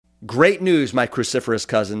Great news, my cruciferous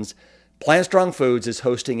cousins. Plant Strong Foods is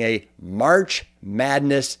hosting a March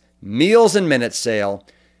Madness Meals and Minutes sale.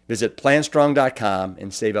 Visit plantstrong.com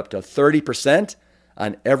and save up to 30%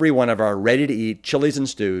 on every one of our ready-to-eat chilies and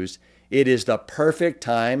stews. It is the perfect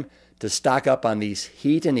time to stock up on these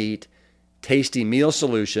heat and eat, tasty meal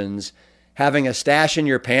solutions. Having a stash in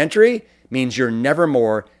your pantry means you're never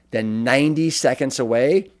more than 90 seconds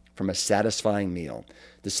away from a satisfying meal.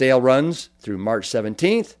 The sale runs through March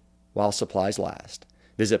 17th while supplies last.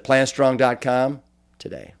 Visit plantstrong.com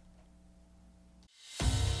today.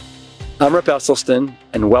 I'm Rip Esselstyn,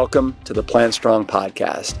 and welcome to the Plant Strong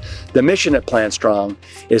podcast. The mission at Plant Strong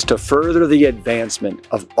is to further the advancement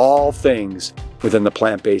of all things within the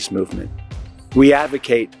plant-based movement. We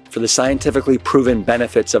advocate for the scientifically proven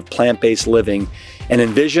benefits of plant-based living and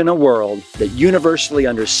envision a world that universally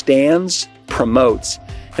understands, promotes,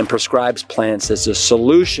 and prescribes plants as a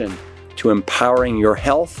solution to empowering your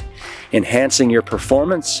health, enhancing your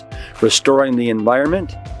performance, restoring the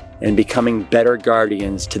environment, and becoming better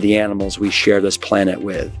guardians to the animals we share this planet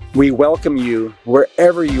with. We welcome you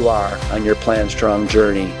wherever you are on your Plant Strong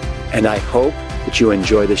journey, and I hope that you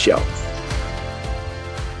enjoy the show.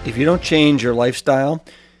 If you don't change your lifestyle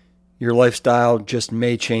just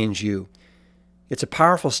may change you. It's a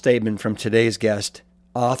powerful statement from today's guest,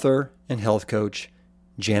 author and health coach,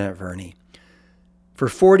 Janet Verney. For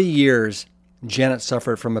 40 years, Janet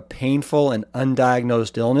suffered from a painful and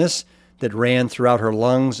undiagnosed illness that ran throughout her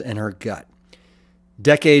lungs and her gut.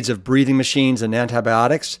 Decades of breathing machines and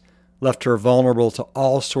antibiotics left her vulnerable to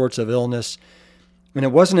all sorts of illness. And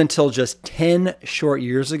it wasn't until just 10 short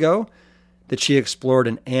years ago that she explored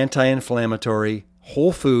an anti-inflammatory,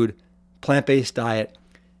 whole food, plant-based diet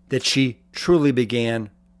that she truly began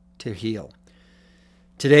to heal.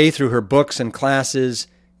 Today, through her books and classes,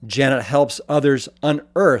 Janet helps others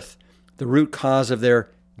unearth the root cause of their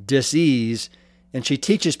dis-ease, and she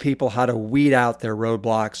teaches people how to weed out their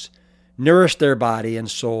roadblocks, nourish their body and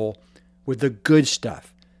soul with the good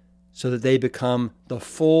stuff so that they become the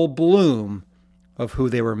full bloom of who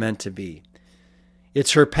they were meant to be.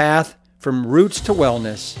 It's her path from roots to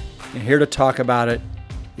wellness, and here to talk about it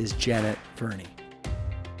is Janet Verney.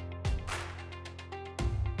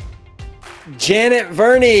 Janet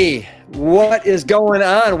Verney, what is going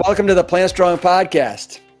on? Welcome to the Plant Strong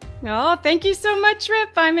podcast. Oh, thank you so much, Rip.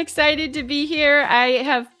 I'm excited to be here. I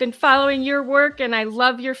have been following your work and I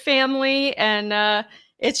love your family. And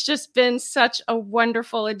it's just been such a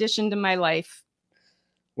wonderful addition to my life.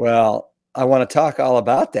 Well, I want to talk all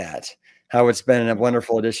about that, how it's been a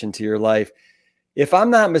wonderful addition to your life. If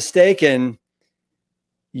I'm not mistaken,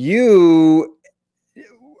 are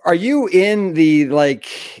you in the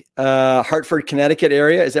Hartford, Connecticut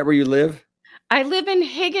area? Is that where you live? I live in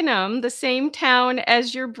Higganum, the same town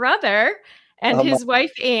as your brother and his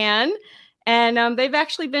wife, Anne. And they've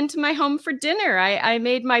actually been to my home for dinner. I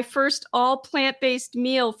made my first all plant-based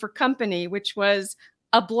meal for company, which was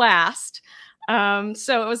a blast.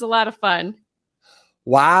 So it was a lot of fun.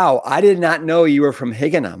 Wow. I did not know you were from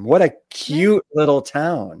Higganum. What a cute little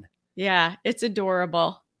town. Yeah, it's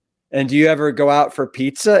adorable. And do you ever go out for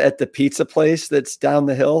pizza at the pizza place that's down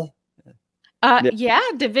the hill? Yeah,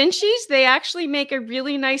 Da Vinci's, they actually make a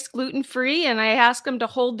really nice gluten-free, and I ask them to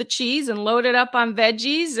hold the cheese and load it up on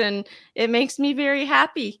veggies, and it makes me very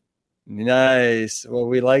happy. Nice. Well,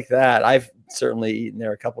 we like that. I've certainly eaten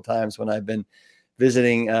there a couple times when I've been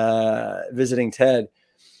visiting Ted.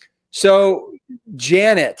 So,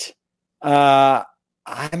 Janet,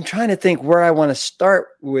 I'm trying to think where I want to start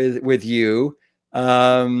with you.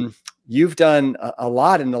 You've done a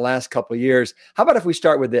lot in the last couple of years. How about if we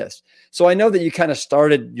start with this? So I know that you kind of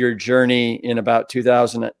started your journey in about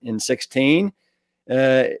 2016.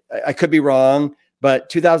 I could be wrong, but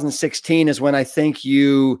 2016 is when I think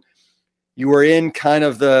you were in kind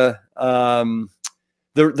of the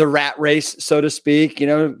rat race, so to speak,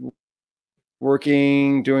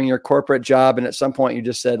 working, doing your corporate job. And at some point you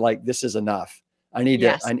just said, like, this is enough. I need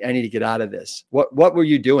to get out of this. What were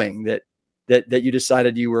you doing that you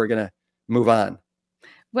decided you were going to move on?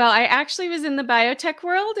 Well, I actually was in the biotech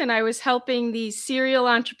world and I was helping these serial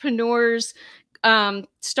entrepreneurs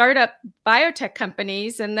start up biotech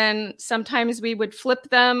companies. And then sometimes we would flip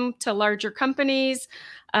them to larger companies.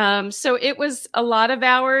 So it was a lot of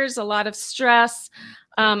hours, a lot of stress.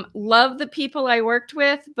 Love the people I worked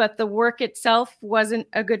with, but the work itself wasn't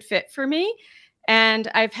a good fit for me. And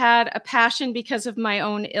I've had a passion because of my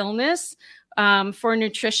own illness for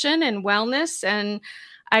nutrition and wellness. And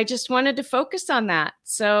I just wanted to focus on that.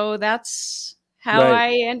 So that's how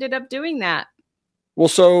I ended up doing that. Well,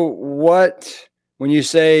 so when you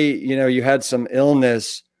say, you had some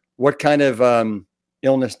illness, what kind of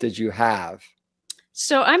illness did you have?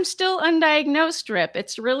 So I'm still undiagnosed, Rip.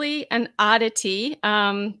 It's really an oddity.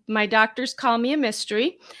 My doctors call me a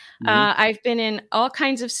mystery. Mhm. I've been in all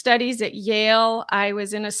kinds of studies at Yale. I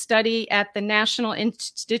was in a study at the National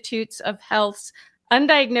Institutes of Health's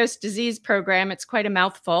undiagnosed disease program. It's quite a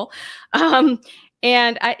mouthful.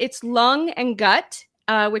 It's lung and gut,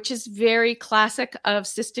 which is very classic of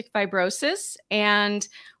cystic fibrosis. And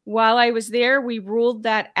while I was there, we ruled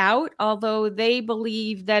that out, although they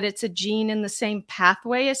believe that it's a gene in the same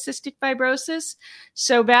pathway as cystic fibrosis.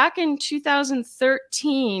 So back in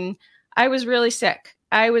 2013, I was really sick.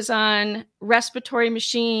 I was on respiratory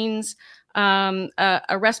machines,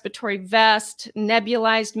 a respiratory vest,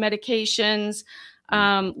 nebulized medications,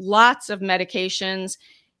 lots of medications,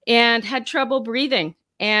 and had trouble breathing.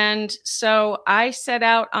 And so I set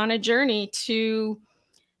out on a journey to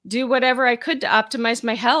do whatever I could to optimize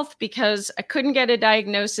my health because I couldn't get a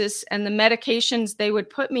diagnosis and the medications they would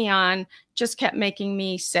put me on just kept making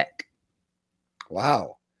me sick.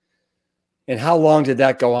 Wow. And how long did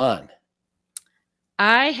that go on?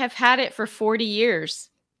 I have had it for 40 years.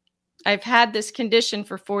 I've had this condition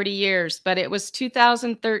for 40 years, but it was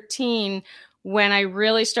 2013 when I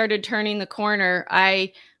really started turning the corner.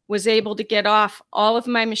 I was able to get off all of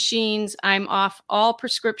my machines. I'm off all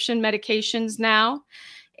prescription medications now.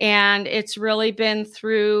 And it's really been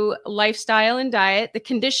through lifestyle and diet. The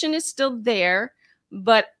condition is still there,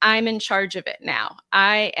 but I'm in charge of it now.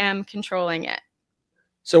 I am controlling it.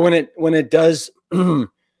 So when it does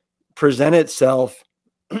present itself,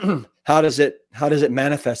 how does it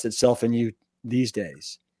manifest itself in you these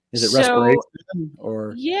days? Is it respiration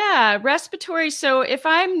or? Yeah, respiratory. So if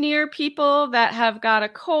I'm near people that have got a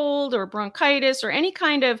cold or bronchitis or any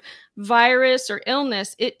kind of virus or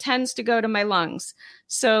illness, it tends to go to my lungs.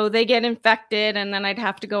 So they get infected and then I'd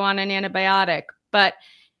have to go on an antibiotic. But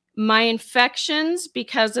my infections,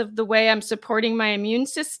 because of the way I'm supporting my immune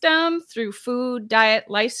system through food, diet,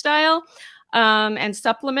 lifestyle, and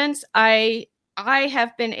supplements, I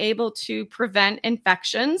have been able to prevent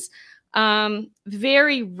infections.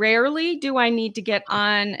 Very rarely do I need to get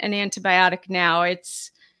on an antibiotic now.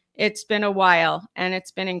 It's been a while and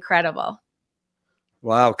it's been incredible.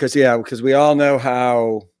 Wow. Because we all know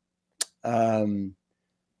how,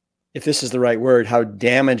 if this is the right word, how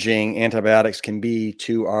damaging antibiotics can be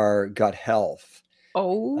to our gut health.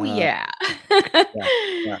 Oh, yeah.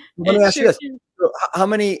 Yeah. Let me ask you this. How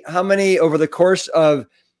many over the course of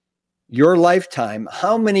your lifetime,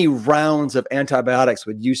 how many rounds of antibiotics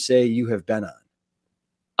would you say you have been on?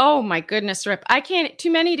 Oh my goodness, Rip. I can't,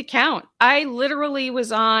 too many to count. I literally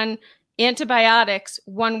was on antibiotics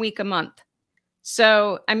 1 week a month.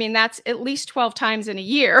 So, I mean, that's at least 12 times in a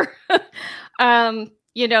year.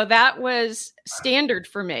 That was standard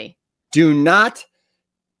for me. Do not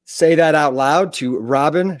say that out loud to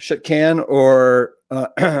Robin Shutkan or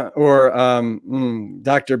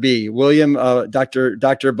Dr. B, William, Dr.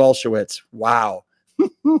 Bolshewitz. Wow.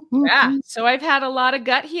 Yeah. So I've had a lot of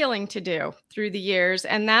gut healing to do through the years.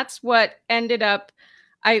 And that's what ended up,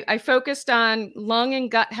 I focused on lung and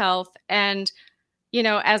gut health. And,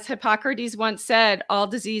 as Hippocrates once said, all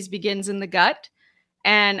disease begins in the gut.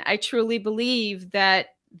 And I truly believe that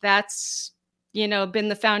that's, been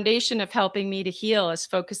the foundation of helping me to heal, is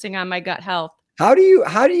focusing on my gut health. How do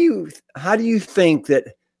you think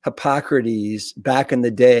that Hippocrates back in the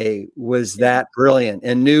day was that brilliant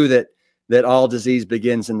and knew that all disease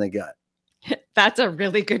begins in the gut? That's a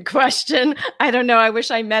really good question. I don't know. I wish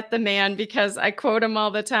I met the man because I quote him all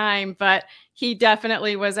the time, but he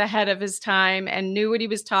definitely was ahead of his time and knew what he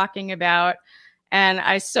was talking about. And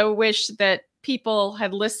I so wish that people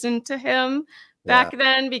had listened to him back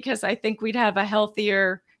then, because I think we'd have a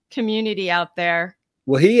healthier community out there.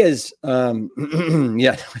 Well, he is,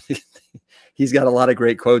 yeah, he's got a lot of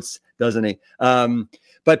great quotes, doesn't he?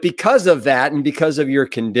 But because of that, and because of your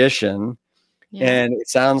condition, and it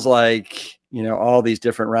sounds like, all these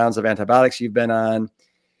different rounds of antibiotics you've been on,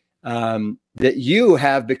 that you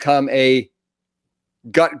have become a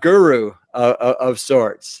gut guru of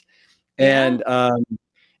sorts. And,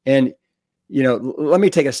 let me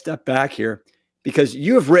take a step back here, because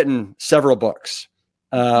you have written several books.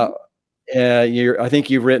 I think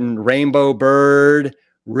you've written Rainbow Bird,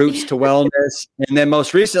 Roots to Wellness. And then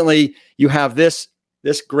most recently you have this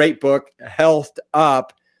great book, Health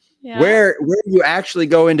Up, where you actually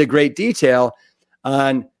go into great detail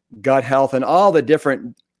on gut health and all the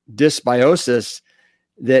different dysbiosis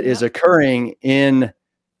that is occurring in,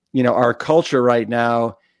 our culture right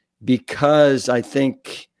now, because I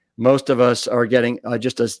think most of us are getting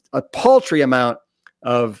just a paltry amount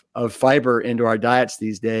of fiber into our diets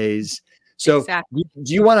these days. So Exactly.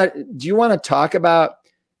 do you want to talk about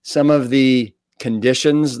some of the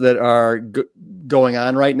conditions that are going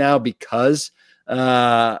on right now because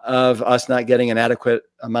of us not getting an adequate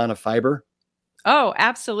amount of fiber? Oh,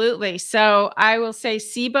 absolutely. So I will say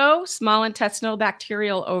SIBO, small intestinal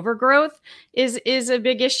bacterial overgrowth, is a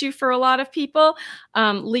big issue for a lot of people.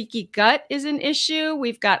 Leaky gut is an issue.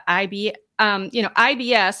 We've got IBS,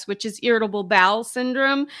 which is irritable bowel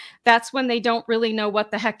syndrome. That's when they don't really know what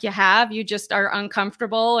the heck you have. You just are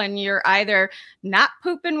uncomfortable and you're either not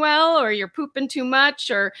pooping well or you're pooping too much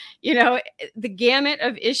or, the gamut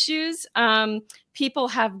of issues. People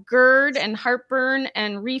have GERD and heartburn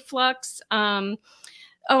and reflux.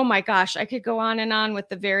 Oh my gosh, I could go on and on with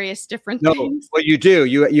the various different No, things. well, you do.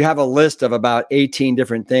 You have a list of about 18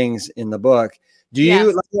 different things in the book. Yes.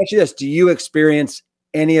 Let me ask you this, do you experience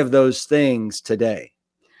any of those things today?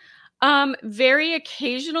 Very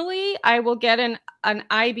occasionally, I will get an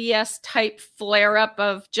IBS type flare up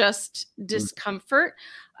of just discomfort,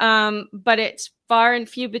 but it's far and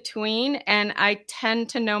few between, and I tend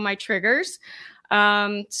to know my triggers.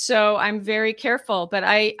 So I'm very careful, but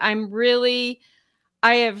I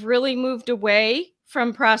have really moved away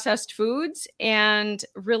from processed foods and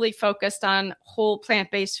really focused on whole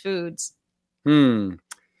plant-based foods. Hmm.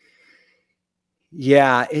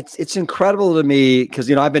 Yeah, it's incredible to me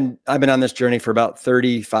because I've been on this journey for about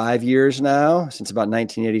 35 years now, since about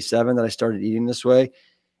 1987 that I started eating this way,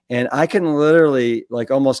 and I can literally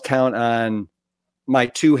like almost count on my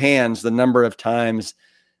two hands the number of times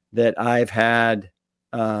that I've had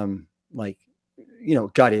like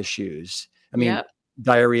gut issues. I mean, Yep.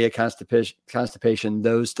 diarrhea, constipation,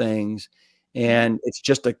 those things, Yep. and it's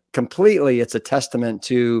a testament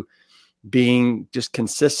to being just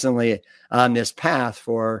consistently on this path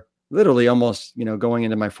for literally almost, going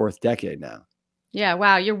into my fourth decade now. Yeah.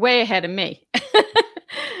 Wow. You're way ahead of me.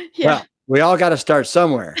 Yeah. Well, we all got to start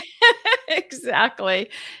somewhere.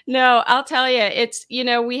 Exactly. No, I'll tell you, it's,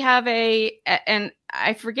 we have and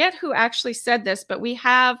I forget who actually said this, but we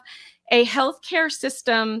have a healthcare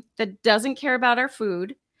system that doesn't care about our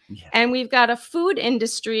food. Yeah. And we've got a food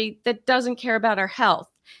industry that doesn't care about our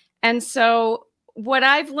health. And so, what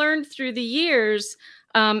I've learned through the years,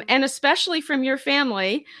 and especially from your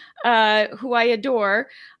family, who I adore,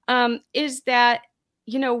 is that,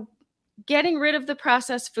 getting rid of the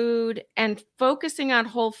processed food and focusing on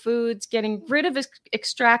whole foods, getting rid of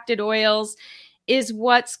extracted oils is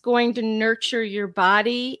what's going to nurture your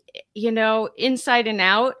body, inside and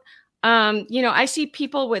out. I see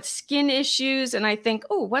people with skin issues and I think,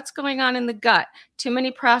 oh, what's going on in the gut? Too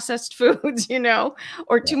many processed foods,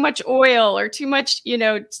 or too much oil or too much,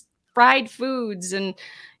 fried foods. And,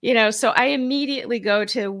 so I immediately go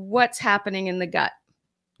to what's happening in the gut.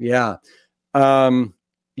 Yeah. I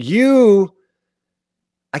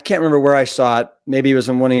can't remember where I saw it. Maybe it was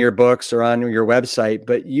in one of your books or on your website,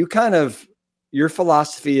 but your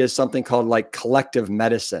philosophy is something called like collective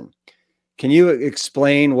medicine. Can you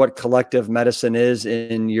explain what collective medicine is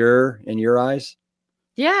in your eyes?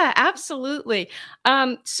 Yeah, absolutely.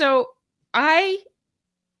 So I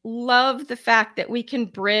love the fact that we can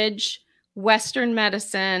bridge Western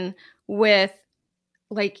medicine with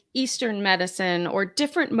like Eastern medicine or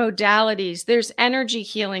different modalities. There's energy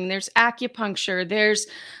healing, there's acupuncture, there's,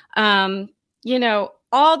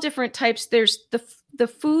 all different types. There's the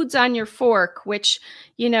foods on your fork, which,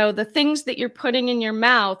 the things that you're putting in your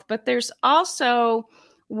mouth, but there's also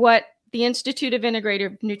what the Institute of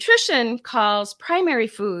Integrative Nutrition calls primary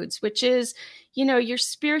foods, which is, your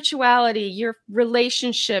spirituality, your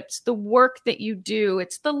relationships, the work that you do.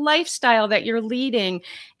 It's the lifestyle that you're leading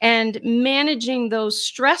and managing those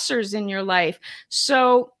stressors in your life.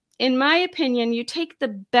 So, in my opinion, you take the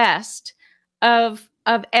best of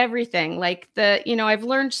everything. Like I've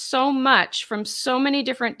learned so much from so many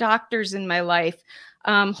different doctors in my life,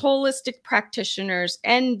 holistic practitioners,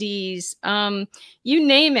 NDs, you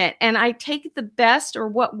name it. And I take the best or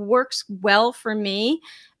what works well for me.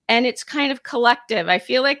 And it's kind of collective. I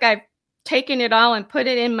feel like I've taken it all and put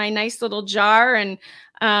it in my nice little jar. And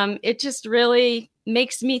it just really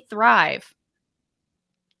makes me thrive.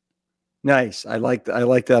 Nice. I like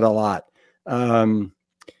that a lot.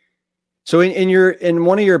 So in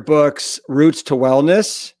one of your books, Roots to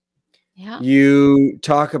Wellness, Yeah. you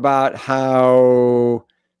talk about how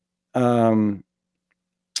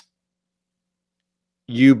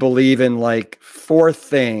you believe in like four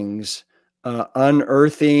things: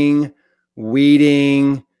 unearthing,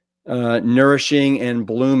 weeding, nourishing, and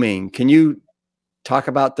blooming. Can you talk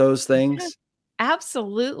about those things?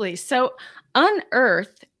 Absolutely. So,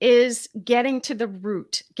 unearth is getting to the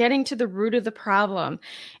root of the problem.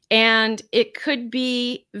 And it could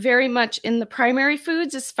be very much in the primary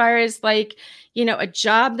foods, as far as like, a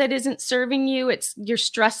job that isn't serving you. It's your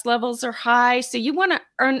stress levels are high. So you want to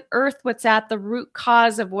unearth what's at the root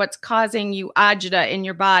cause of what's causing you agita in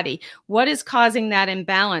your body. What is causing that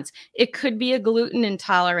imbalance? It could be a gluten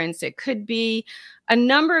intolerance. It could be a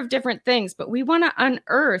number of different things, but we want to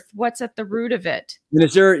unearth what's at the root of it. And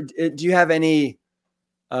do you have any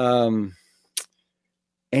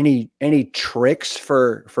tricks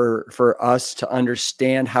for us to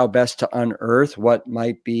understand how best to unearth what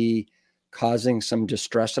might be causing some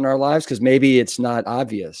distress in our lives? Because maybe it's not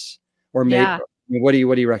obvious, or maybe, what do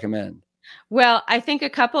you recommend? Well, I think a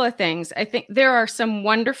couple of things. I think there are some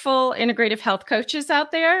wonderful integrative health coaches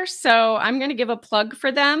out there. So I'm going to give a plug for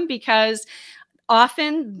them, because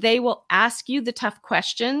often they will ask you the tough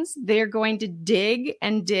questions. They're going to dig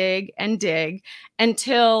and dig and dig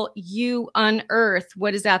until you unearth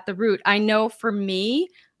what is at the root. I know for me,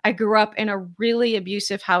 I grew up in a really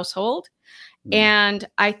abusive household. And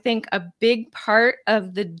I think a big part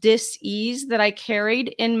of the dis-ease that I carried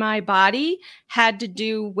in my body had to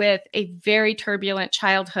do with a very turbulent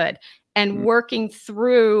childhood, and working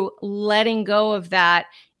through letting go of that,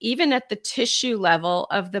 even at the tissue level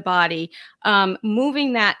of the body,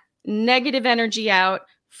 moving that negative energy out,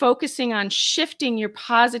 focusing on shifting your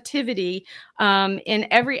positivity in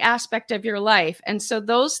every aspect of your life. And so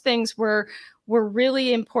those things were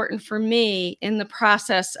really important for me in the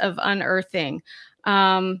process of unearthing.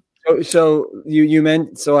 So you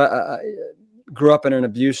meant, so I grew up in an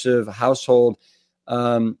abusive household.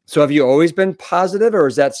 So have you always been positive, or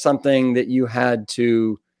is that something that you had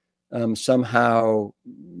to somehow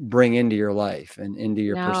bring into your life and into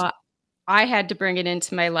your personality? I had to bring it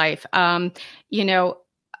into my life.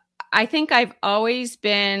 I think I've always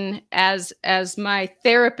been, as my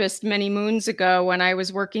therapist many moons ago, when I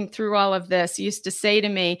was working through all of this, used to say to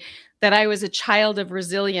me that I was a child of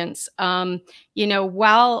resilience.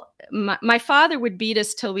 While my father would beat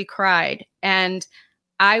us till we cried, and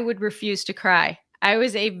I would refuse to cry. I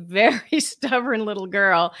was a very stubborn little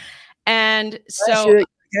girl. And so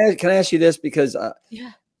can I ask you this? Because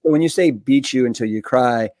when you say beat you until you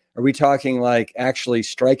cry, are we talking like actually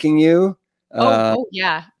striking you? Oh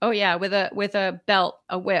yeah. With a belt,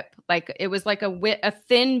 a whip. Like it was like a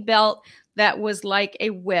thin belt that was like a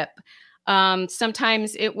whip.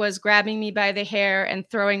 Sometimes it was grabbing me by the hair and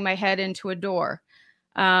throwing my head into a door.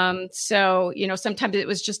 Sometimes it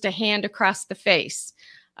was just a hand across the face.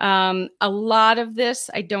 A lot of this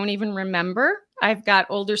I don't even remember. I've got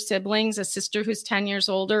older siblings, a sister who's 10 years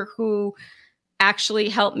older, who actually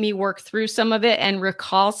helped me work through some of it and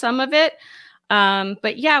recall some of it.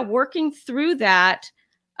 But yeah, working through that.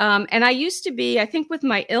 And I used to be, I think with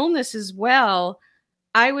my illness as well,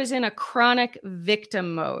 I was in a chronic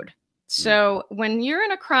victim mode. So when you're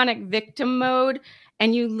in a chronic victim mode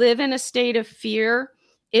and you live in a state of fear,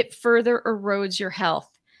 it further erodes your health.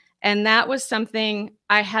 And that was something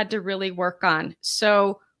I had to really work on.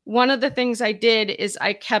 So one of the things I did is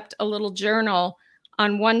I kept a little journal.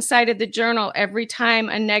 On one side of the journal, every time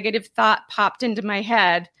a negative thought popped into my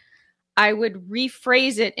head, I would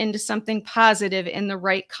rephrase it into something positive in the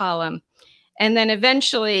right column. And then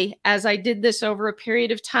eventually, as I did this over a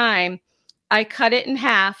period of time, I cut it in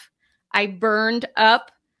half. I burned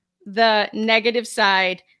up the negative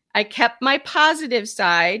side. I kept my positive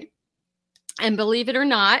side. And believe it or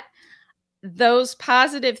not, those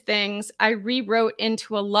positive things I rewrote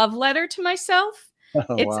into a love letter to myself.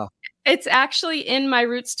 Wow. It's actually in my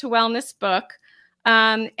Roots to Wellness book.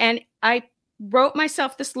 And I wrote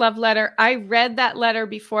myself this love letter. I read that letter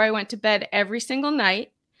before I went to bed every single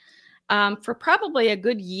night for probably a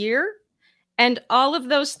good year. And all of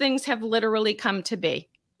those things have literally come to be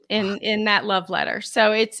in that love letter.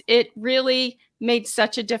 So it really made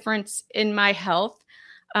such a difference in my health.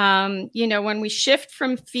 When we shift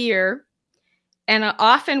from fear, and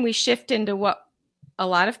often we shift into what a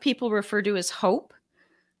lot of people refer to as hope.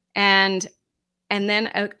 And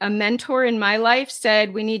then a mentor in my life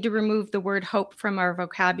said, we need to remove the word hope from our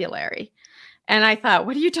vocabulary. And I thought,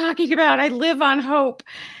 what are you talking about? I live on hope.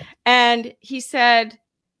 And he said,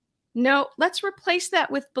 no, let's replace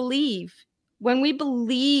that with believe. When we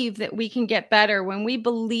believe that we can get better, when we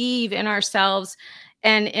believe in ourselves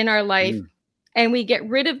and in our life, and we get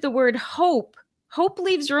rid of the word hope, hope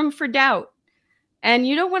leaves room for doubt. And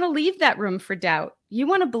you don't want to leave that room for doubt. You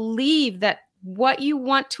want to believe that what you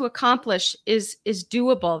want to accomplish is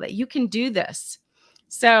doable, that you can do this.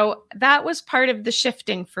 So that was part of the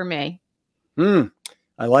shifting for me.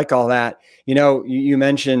 I like all that. You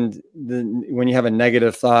mentioned when you have a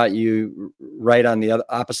negative thought, you write on the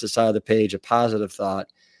opposite side of the page a positive thought.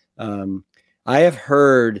 I have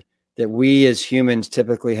heard that we as humans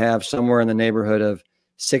typically have somewhere in the neighborhood of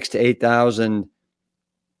 6,000 to 8,000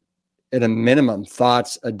 at a minimum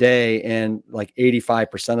thoughts a day, and like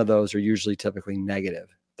 85% of those are usually typically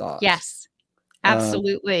negative thoughts. Yes,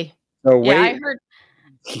 absolutely. I heard.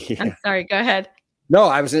 Yeah. I'm sorry. Go ahead. No,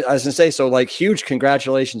 I was going to say, so like huge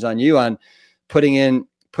congratulations on you on putting in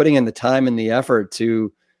the time and the effort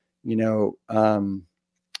to,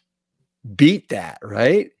 beat that,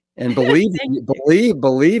 right? And believe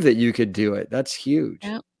that you could do it. That's huge.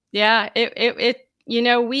 Yeah.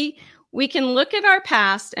 We can look at our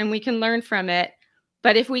past and we can learn from it.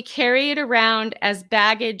 But if we carry it around as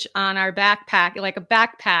baggage on our backpack, like a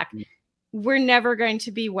backpack, we're never going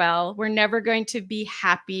to be well. We're never going to be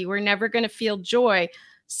happy. We're never going to feel joy.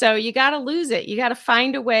 So you got to lose it. You got to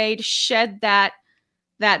find a way to shed that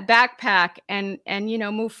backpack and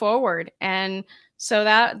move forward. And so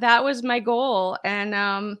that was my goal. And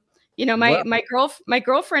my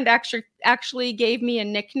girlfriend actually gave me a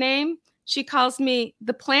nickname. She calls me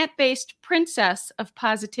the plant-based princess of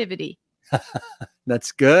positivity.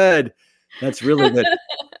 That's good. That's really good.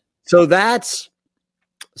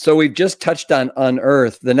 So we've just touched on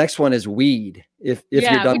unearth. The next one is weed. If you're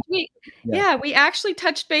done. We actually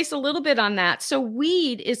touched base a little bit on that. So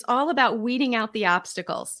weed is all about weeding out the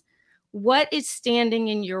obstacles. What is standing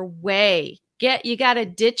in your way? You got to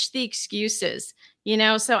ditch the excuses.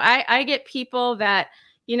 So I get people that,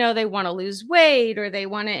 they want to lose weight or they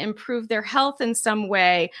want to improve their health in some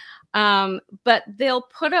way. But they'll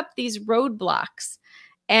put up these roadblocks.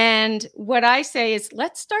 And what I say is,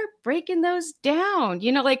 let's start breaking those down.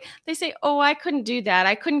 Like they say, oh, I couldn't do that.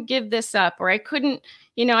 I couldn't give this up, or I couldn't,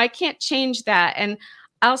 I can't change that. And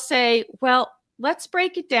I'll say, well, let's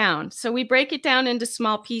break it down. So we break it down into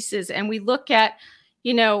small pieces and we look at,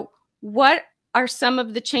 what are some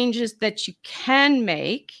of the changes that you can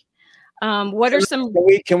make? What are some...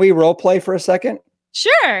 Can we role play for a second?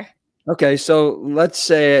 Sure. Okay. So let's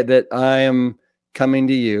say that I am coming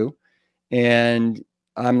to you and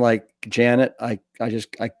I'm like, Janet, I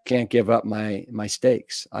can't give up my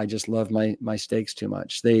steaks. I just love my steaks too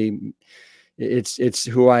much. It's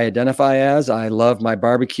who I identify as. I love my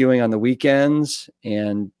barbecuing on the weekends,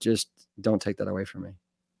 and just don't take that away from me.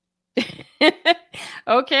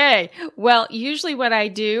 Okay. Well, usually what I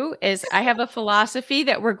do is I have a philosophy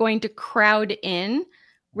that we're going to crowd in.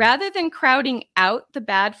 Rather than crowding out the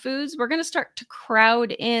bad foods, we're going to start to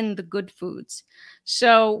crowd in the good foods.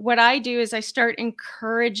 So what I do is I start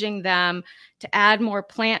encouraging them to add more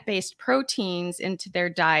plant-based proteins into their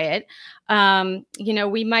diet.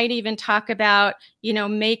 We might even talk about,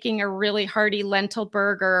 making a really hearty lentil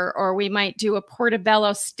burger, or we might do a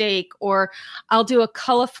portobello steak, or I'll do a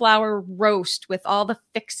cauliflower roast with all the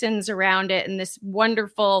fixins around it and this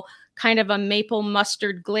wonderful kind of a maple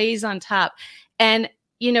mustard glaze on top. And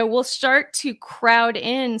we'll start to crowd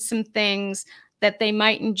in some things that they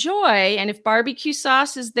might enjoy. And if barbecue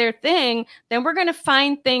sauce is their thing, then we're going to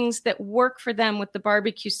find things that work for them with the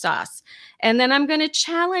barbecue sauce. And then I'm going to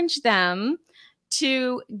challenge them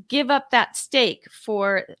to give up that steak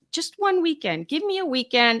for just one weekend. Give me a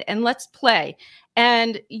weekend and let's play.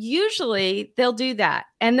 And usually they'll do that.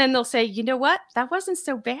 And then they'll say, you know what? That wasn't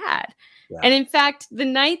so bad. Yeah. And in fact, the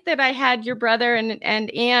night that I had your brother and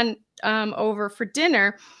Ann over for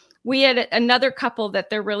dinner, we had another couple that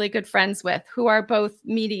they're really good friends with who are both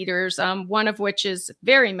meat eaters, one of which is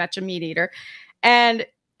very much a meat eater. And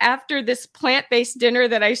after this plant-based dinner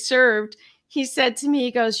that I served, he said to me,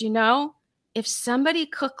 he goes, if somebody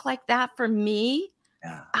cooked like that for me,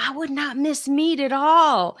 I would not miss meat at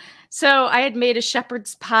all. So I had made a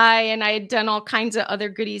shepherd's pie and I had done all kinds of other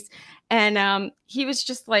goodies. And he was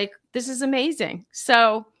just like, this is amazing.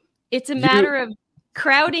 So it's a matter of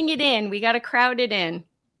crowding it in. We got to crowd it in.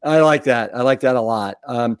 I like that. I like that a lot.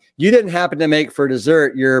 You didn't happen to make for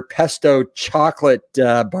dessert your pesto chocolate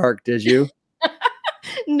bark, did you?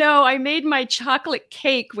 No, I made my chocolate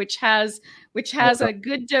cake, which has a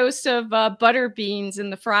good dose of butter beans in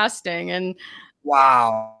the frosting. And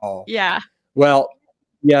wow. Yeah. Well,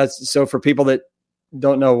 yeah. So for people that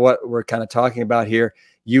don't know what we're kind of talking about here,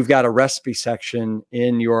 you've got a recipe section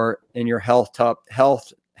in your health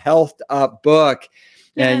up book,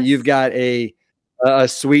 and you've got a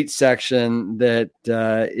sweet section that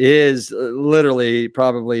is literally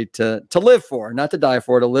probably to live for, not to die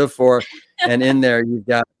for, to live for. And in there you've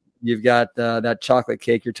got that chocolate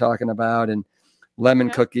cake you're talking about, and lemon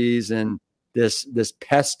cookies, and this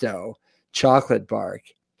pesto chocolate bark.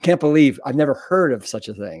 Can't believe I've never heard of such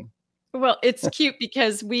a thing. Well, it's cute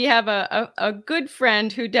because we have a good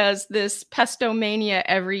friend who does this pesto mania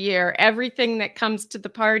every year. Everything that comes to the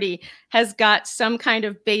party has got some kind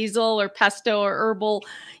of basil or pesto or herbal,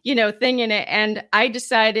 thing in it. And I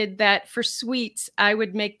decided that for sweets, I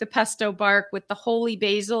would make the pesto bark with the holy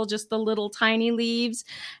basil, just the little tiny leaves,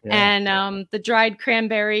 Yeah. and the dried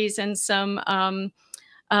cranberries and some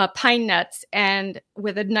pine nuts, and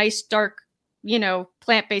with a nice dark,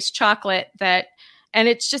 plant-based chocolate and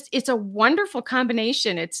it's a wonderful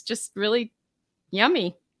combination. It's just really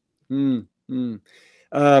yummy. Mm, mm.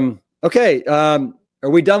 Okay. Are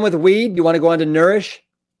we done with weed? You want to go on to nourish?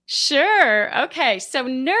 Sure. Okay. So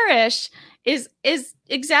nourish is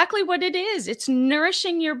exactly what it is. It's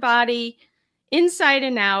nourishing your body inside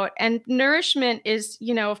and out. And nourishment is,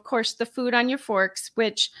 of course, the food on your forks,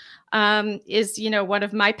 which is, one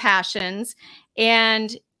of my passions.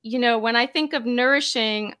 And when I think of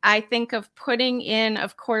nourishing, I think of putting in,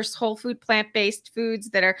 of course, whole food, plant-based foods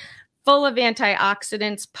that are full of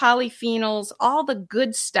antioxidants, polyphenols, all the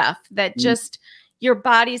good stuff that just your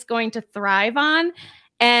body's going to thrive on.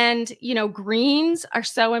 And, greens are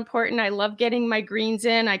so important. I love getting my greens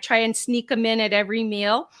in. I try and sneak them in at every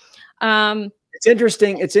meal. It's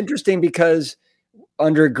interesting. It's interesting because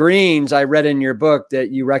under greens, I read in your book that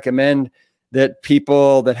you recommend that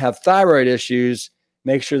people that have thyroid issues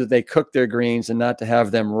make sure that they cook their greens and not to have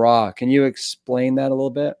them raw. Can you explain that a little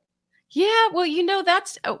bit? Yeah, well,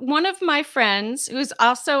 that's one of my friends who's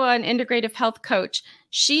also an integrative health coach.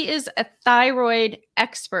 She is a thyroid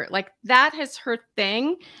expert. Like that is her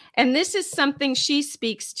thing. And this is something she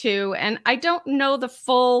speaks to. And I don't know the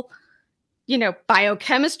full,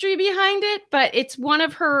 biochemistry behind it, but it's one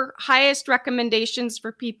of her highest recommendations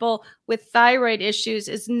for people with thyroid issues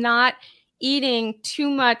is not eating too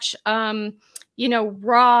much,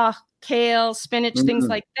 raw kale, spinach, things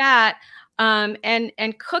like that.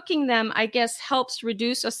 And cooking them, I guess, helps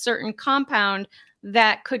reduce a certain compound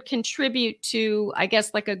that could contribute to, I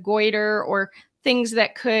guess, like a goiter or things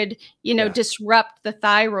that could, disrupt the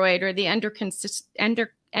thyroid or the endocrine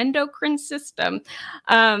system.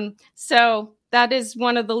 So that is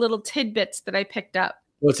one of the little tidbits that I picked up.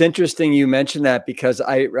 Well, it's interesting you mentioned that because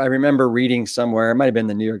I remember reading somewhere, it might have been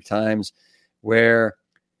the New York Times, where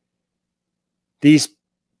these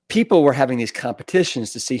people were having these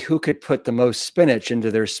competitions to see who could put the most spinach into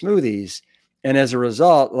their smoothies. And as a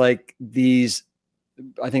result, like these,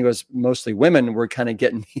 I think it was mostly women, were kind of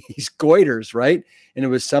getting these goiters, right? And it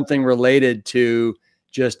was something related to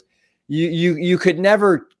just, you could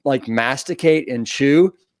never like masticate and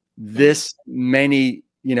chew this many,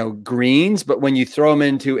 greens, but when you throw them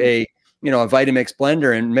into a Vitamix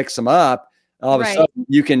blender and mix them up, all of a sudden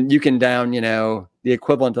you can down, the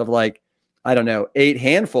equivalent of like, I don't know, 8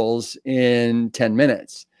 handfuls in 10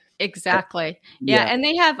 minutes. Exactly. Yeah. And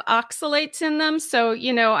they have oxalates in them. So,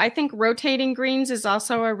 I think rotating greens is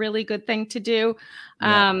also a really good thing to do.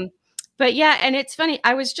 Yeah. But yeah, and it's funny.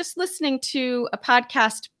 I was just listening to a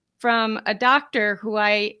podcast from a doctor who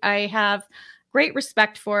I have great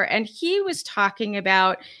respect for. And he was talking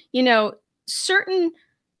about, certain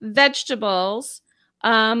vegetables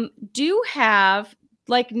do have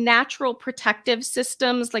like natural protective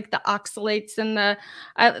systems, like the oxalates and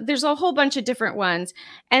there's a whole bunch of different ones.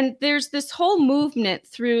 And there's this whole movement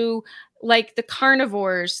through like the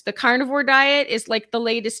carnivores. The carnivore diet is like the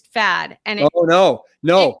latest fad. And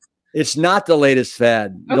it's not the latest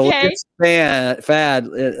fad. Okay. The latest fad,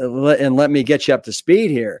 and let me get you up to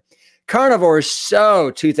speed here. Carnivore is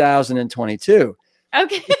so 2022.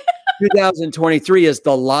 Okay. 2023 is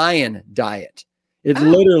the lion diet.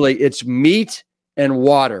 It's meat and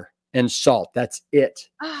water and salt. That's it.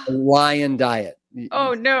 The lion diet.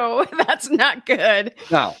 Oh no, that's not good.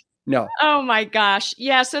 No. Oh my gosh.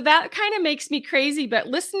 Yeah. So that kind of makes me crazy. But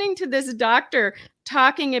listening to this doctor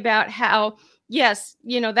talking about how, yes,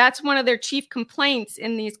 that's one of their chief complaints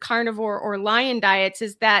in these carnivore or lion diets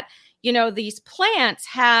is that, these plants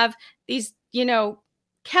have these,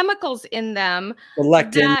 chemicals in them. The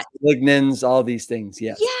lectins, lignans, all these things.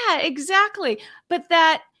 Yes. Yeah, exactly. But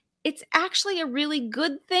that it's actually a really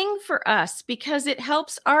good thing for us because it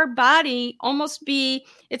helps our body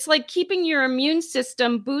it's like keeping your immune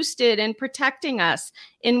system boosted and protecting us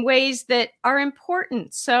in ways that are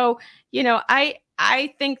important. So,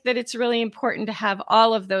 I think that it's really important to have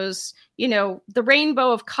all of those, the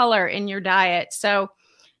rainbow of color in your diet. So,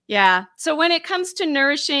 yeah. So when it comes to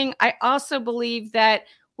nourishing, I also believe that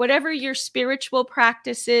whatever your spiritual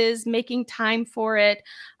practice is, making time for it,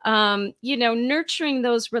 nurturing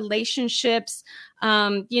those relationships.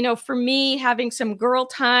 For me, having some girl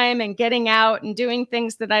time and getting out and doing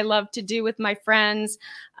things that I love to do with my friends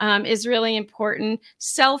is really important.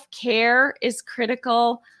 Self-care is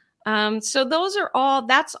critical. So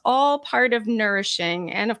that's all part of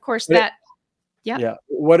nourishing. And of course Yeah.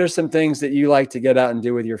 What are some things that you like to get out and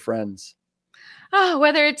do with your friends? Oh,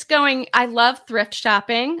 whether it's I love thrift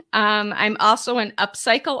shopping. I'm also an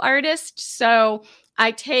upcycle artist. So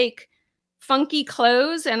I take funky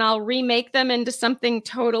clothes and I'll remake them into something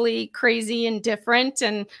totally crazy and different.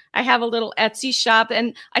 And I have a little Etsy shop,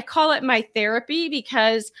 and I call it my therapy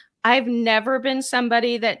because I've never been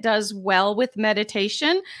somebody that does well with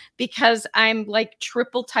meditation because I'm like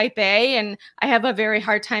triple type A, and I have a very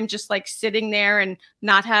hard time just like sitting there and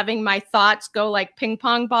not having my thoughts go like ping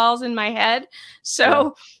pong balls in my head.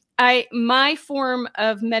 So my form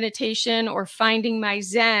of meditation or finding my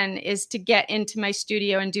Zen is to get into my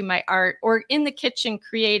studio and do my art, or in the kitchen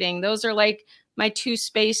creating. Those are like my two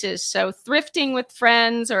spaces. So thrifting with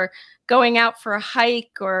friends or going out for a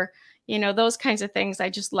hike or those kinds of things I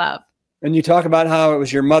just love. And you talk about how it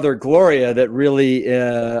was your mother, Gloria, that really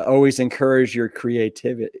always encouraged your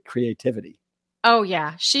creativity. Oh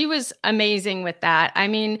yeah, she was amazing with that. I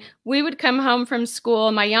mean, we would come home from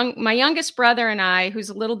school. My youngest brother and I, who's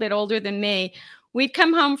a little bit older than me, we'd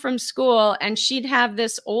come home from school and she'd have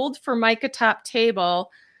this old Formica top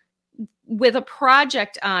table with a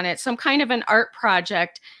project on it, some kind of an art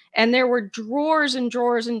project. And there were drawers and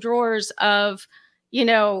drawers and drawers of,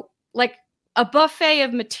 like a buffet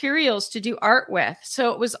of materials to do art with.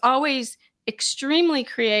 So it was always extremely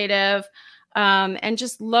creative. And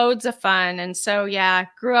just loads of fun. And so,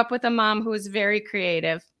 grew up with a mom who was very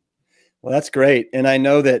creative. Well, that's great. And I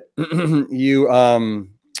know that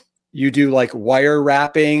you do like wire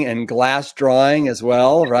wrapping and glass drawing as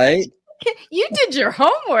well, right? You did your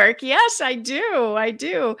homework. Yes, I do.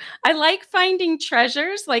 I like finding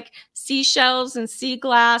treasures like seashells and sea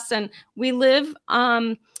glass. And we live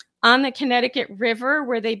on the Connecticut River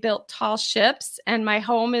where they built tall ships. And my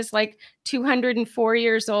home is like 204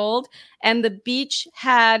 years old. And the beach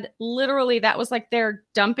had literally, that was like their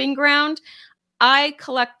dumping ground. I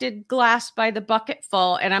collected glass by the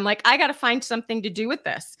bucketful. And I'm like, I got to find something to do with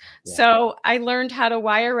this. Yeah. So I learned how to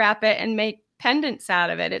wire wrap it and make pendants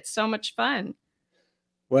out of it. It's so much fun.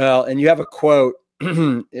 Well, and you have a quote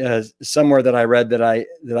somewhere that I read that I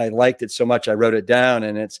liked it so much, I wrote it down,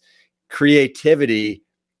 and it's creativity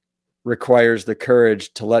requires the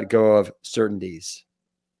courage to let go of certainties,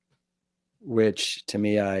 which to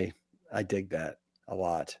me, I dig that a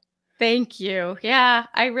lot. Thank you. Yeah,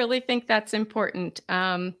 I really think that's important.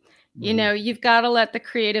 You've got to let the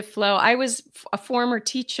creative flow. I was a former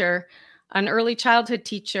teacher, an early childhood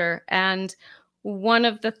teacher. And one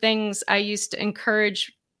of the things I used to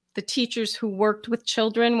encourage the teachers who worked with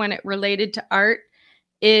children when it related to art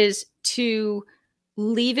is to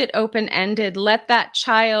leave it open-ended, let that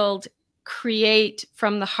child create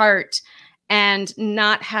from the heart and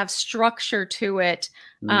not have structure to it.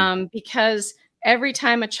 Because every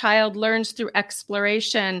time a child learns through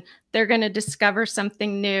exploration, they're going to discover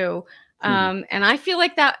something new. And I feel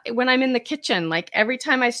like that when I'm in the kitchen, like every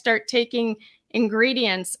time I start taking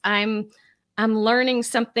ingredients, I'm learning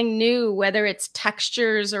something new, whether it's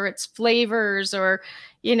textures or it's flavors or,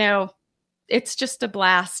 it's just a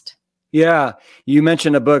blast. Yeah. You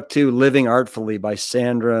mentioned a book too, Living Artfully by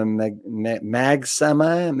Sandra Magsama.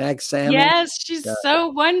 Yes. She's so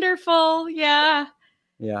wonderful. Yeah.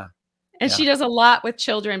 Yeah. And she does a lot with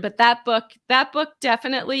children, but that book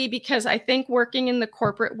definitely, because I think working in the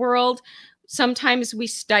corporate world, sometimes we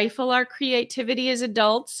stifle our creativity as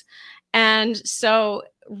adults. And so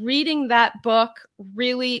reading that book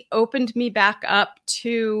really opened me back up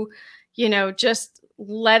to, just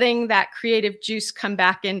letting that creative juice come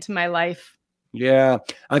back into my life. Yeah.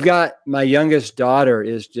 I've got my youngest daughter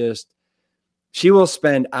she will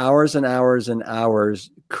spend hours and hours and hours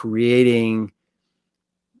creating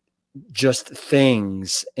just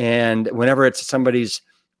things. And whenever it's somebody's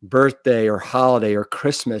birthday or holiday or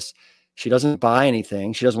Christmas, she doesn't buy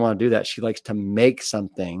anything. She doesn't want to do that. She likes to make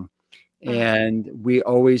something. And we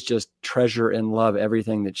always just treasure and love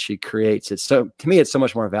everything that she creates. To me, it's so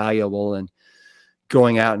much more valuable than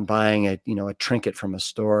going out and buying a trinket from a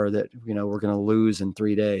store that, we're going to lose in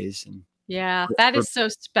 3 days. And yeah, that is so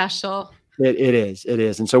special. It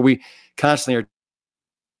is. And so we constantly are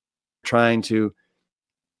trying to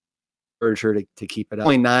urge her to keep it up.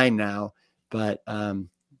 Only 9 now, but I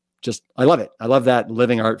love it. I love that,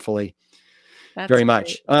 living artfully. That's very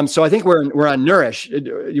much. So I think we're on Nourish.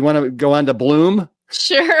 You want to go on to Bloom?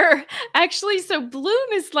 Sure. Actually, so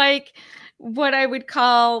bloom is like what I would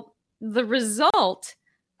call the result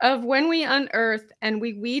of when we unearth and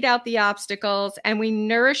we weed out the obstacles and we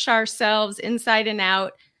nourish ourselves inside and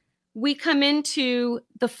out, we come into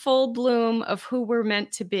the full bloom of who we're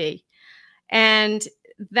meant to be. And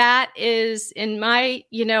that is in my,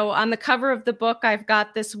 on the cover of the book, I've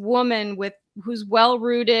got this woman who's well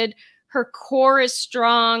rooted, her core is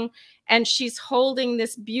strong, and she's holding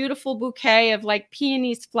this beautiful bouquet of like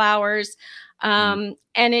peonies flowers. And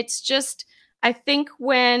it's just, I think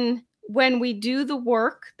when we do the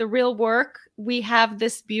work, the real work, we have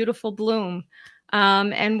this beautiful bloom,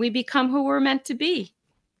 and we become who we're meant to be.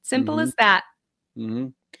 Simple as that. Mm-hmm.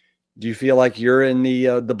 Do you feel like you're in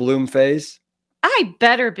the bloom phase? I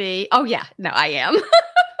better be. Oh yeah, no, I am.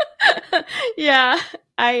 Yeah,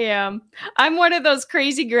 I am. I'm one of those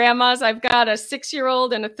crazy grandmas. I've got a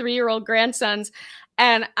 6-year-old and a 3-year-old grandsons.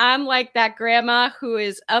 And I'm like that grandma who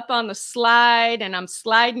is up on the slide and I'm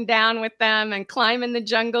sliding down with them and climbing the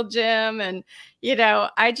jungle gym. And,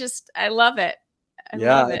 I love it. I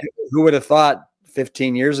love it. Who would have thought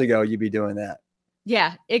 15 years ago you'd be doing that?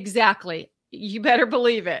 Yeah, exactly. You better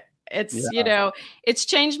believe it. It's, it's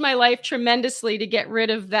changed my life tremendously to get rid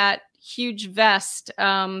of that huge vest,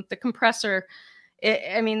 the compressor.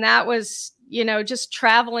 That was, just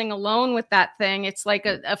traveling alone with that thing. It's like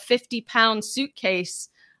a 50-pound suitcase,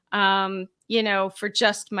 for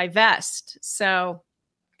just my vest. So.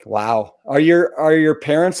 Wow. Are your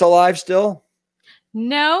parents alive still?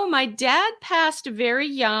 No, my dad passed very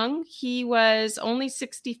young. He was only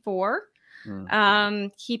 64.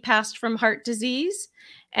 He passed from heart disease.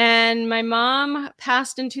 And my mom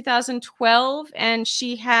passed in 2012, and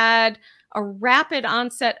she had a rapid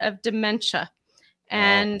onset of dementia.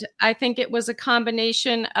 And I think it was a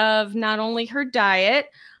combination of not only her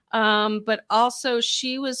diet, but also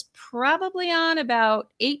she was probably on about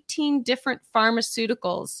 18 different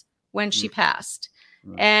pharmaceuticals when she passed.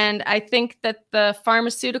 And I think that the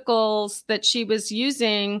pharmaceuticals that she was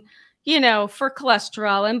using, for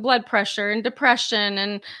cholesterol and blood pressure and depression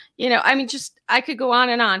and, I could go on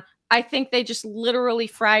and on. I think they just literally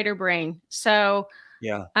fried her brain. So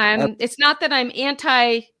it's not that I'm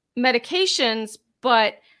anti-medications,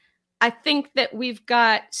 but I think that we've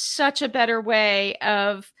got such a better way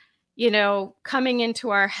of, coming into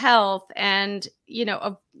our health and,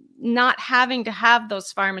 of not having to have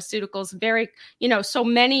those pharmaceuticals very, so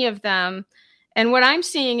many of them. And what I'm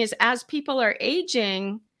seeing is as people are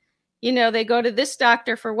aging, they go to this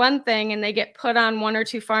doctor for one thing and they get put on 1 or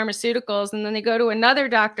 2 pharmaceuticals, and then they go to another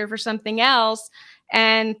doctor for something else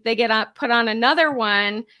and they get put on another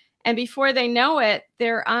one. And before they know it,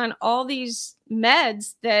 they're on all these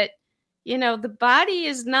meds that, the body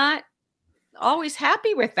is not always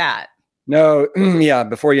happy with that. No. Yeah.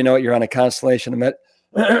 Before you know it, you're on a constellation of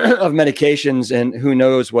of medications, and who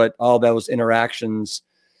knows what all those interactions,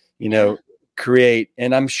 create.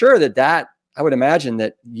 And I'm sure that I would imagine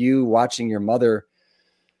that you watching your mother,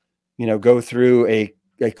 go through a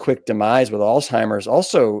quick demise with Alzheimer's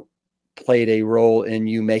also played a role in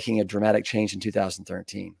you making a dramatic change in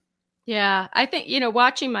 2013. Yeah, I think,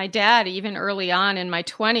 watching my dad even early on in my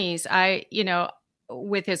 20s,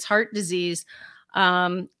 with his heart disease,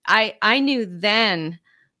 I knew then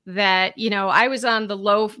that, I was on the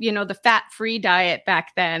low, the fat-free diet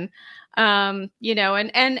back then, and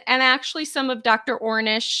actually some of Dr.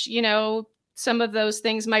 Ornish, some of those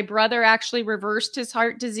things. My brother actually reversed his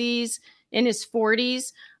heart disease in his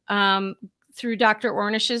 40s through Dr.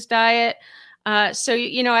 Ornish's diet. So,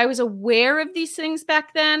 I was aware of these things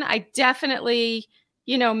back then. I definitely,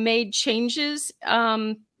 made changes,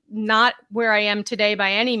 not where I am today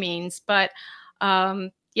by any means, but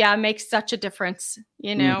it makes such a difference,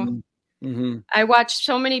 Mm-hmm. Mm-hmm. I watched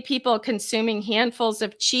so many people consuming handfuls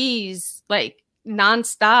of cheese, like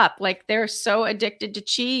nonstop, like they're so addicted to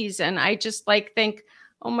cheese. And I just think,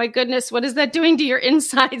 oh my goodness, what is that doing to your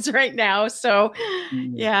insides right now? So,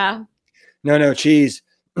 yeah. No, cheese.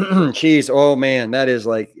 Cheese. Oh man, that is,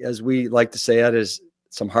 like, as we like to say, that is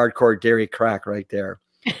some hardcore dairy crack right there.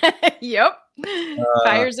 Yep.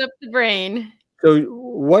 Fires up the brain.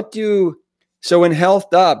 So in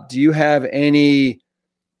Healthed Up, do you have any,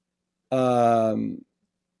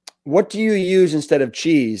 what do you use instead of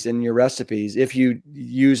cheese in your recipes if you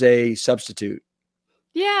use a substitute?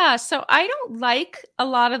 Yeah, so I don't like a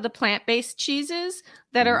lot of the plant-based cheeses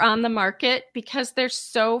that are on the market because they're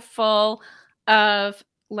so full of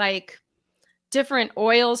different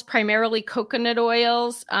oils, primarily coconut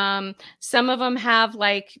oils. Some of them have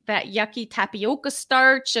that yucky tapioca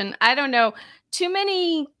starch, and I don't know, too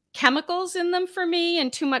many chemicals in them for me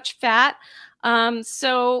and too much fat.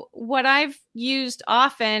 So what I've used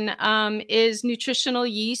often is nutritional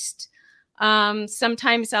yeast.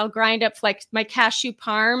 Sometimes I'll grind up like my cashew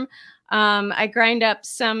parm. I grind up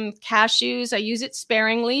some cashews. I use it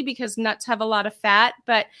sparingly because nuts have a lot of fat,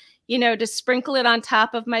 but to sprinkle it on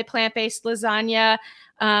top of my plant-based lasagna.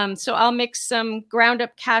 So I'll mix some ground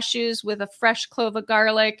up cashews with a fresh clove of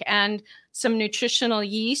garlic and some nutritional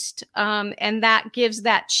yeast. And that gives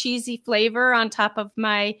that cheesy flavor on top of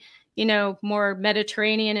my, more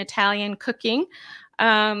Mediterranean Italian cooking.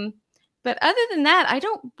 But other than that, I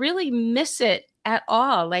don't really miss it at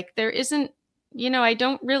all. Like there isn't, I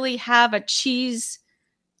don't really have a cheese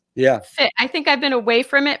fit. I think I've been away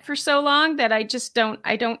from it for so long that I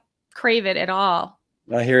don't crave it at all.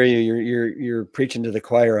 I hear you. You're preaching to the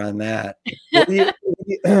choir on that.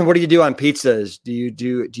 What do you do on pizzas? Do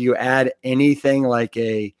you add anything like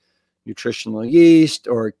a nutritional yeast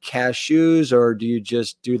or cashews, or do you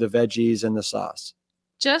just do the veggies and the sauce?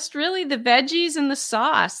 Just really the veggies and the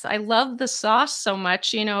sauce. I love the sauce so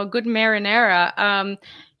much, a good marinara,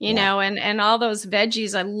 and all those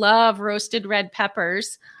veggies. I love roasted red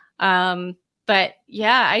peppers. But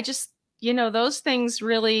yeah, I just, those things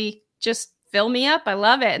really just fill me up. I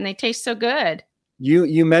love it. And they taste so good.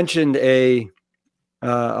 You mentioned a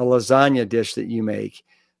lasagna dish that you make.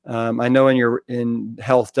 I know in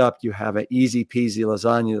Healthed Up, you have an easy peasy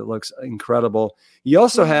lasagna that looks incredible. You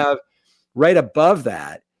also have right above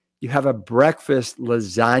that, you have a breakfast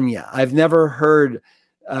lasagna. I've never heard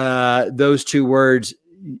those two words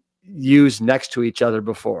used next to each other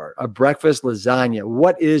before. A breakfast lasagna.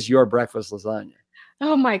 What is your breakfast lasagna?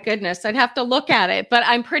 Oh my goodness. I'd have to look at it, but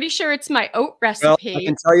I'm pretty sure it's my oat recipe.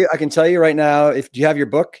 Well, I can tell you right now, do you have your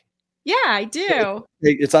book? Yeah, I do.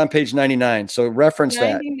 It's on page 99. So reference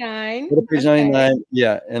 99. Go to page 99.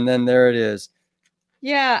 Yeah. And then there it is.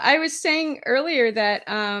 Yeah. I was saying earlier that,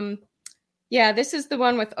 this is the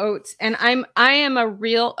one with oats, and I am a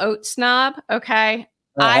real oat snob. Okay.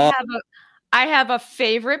 I have a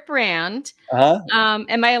favorite brand.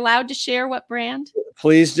 Am I allowed to share what brand?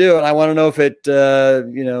 Please do. And I want to know if it,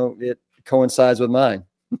 it coincides with mine.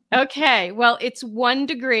 Okay. Well, it's 1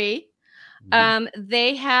 Degree.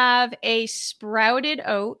 They have a sprouted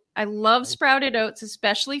oat. I love sprouted oats,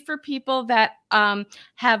 especially for people that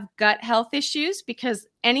have gut health issues, because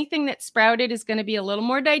anything that's sprouted is going to be a little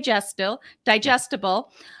more digestible.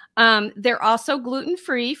 They're also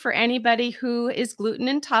gluten-free for anybody who is gluten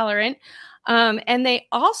intolerant. And they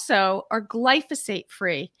also are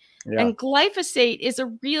glyphosate-free. Yeah. And glyphosate is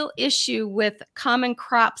a real issue with common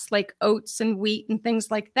crops like oats and wheat and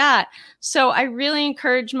things like that. So I really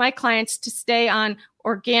encourage my clients to stay on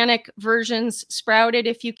organic versions, sprouted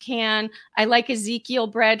if you can. I like Ezekiel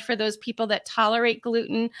bread for those people that tolerate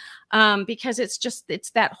gluten, because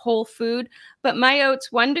it's that whole food. But my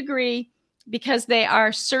oats, 1 Degree, because they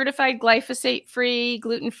are certified glyphosate-free,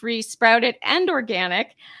 gluten-free, sprouted, and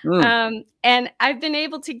organic. And I've been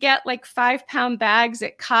able to get like 5-pound bags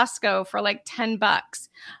at Costco for like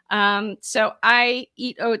 $10. So I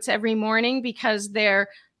eat oats every morning because they're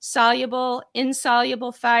soluble,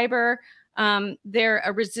 insoluble fiber. They're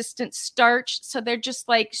a resistant starch. So they're just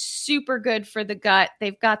like super good for the gut.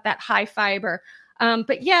 They've got that high fiber.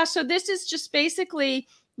 But yeah, so this is just basically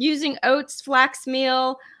using oats, flax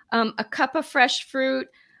meal, a cup of fresh fruit,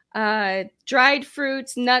 dried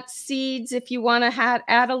fruits, nuts, seeds, if you want to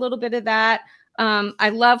add a little bit of that. I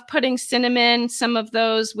love putting cinnamon, some of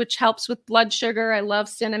those, which helps with blood sugar. I love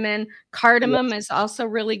cinnamon. Cardamom is also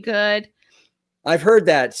really good. I've heard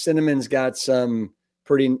that cinnamon's got some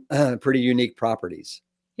pretty unique properties.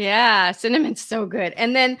 Yeah, cinnamon's so good.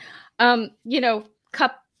 And then,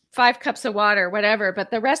 5 cups of water, whatever,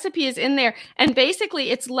 but the recipe is in there. And basically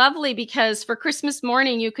it's lovely because for Christmas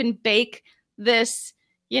morning, you can bake this,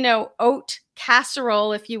 oat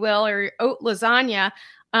casserole, if you will, or oat lasagna,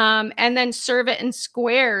 and then serve it in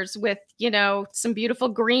squares with, some beautiful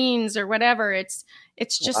greens or whatever. It's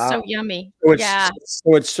just so yummy.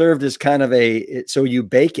 So it's served as kind of so you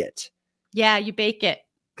bake it. Yeah, you bake it.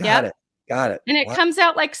 Got it. And it comes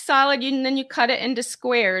out like solid, and then you cut it into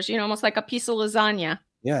squares, almost like a piece of lasagna.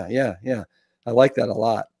 Yeah. I like that a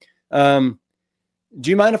lot. Do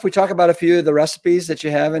you mind if we talk about a few of the recipes that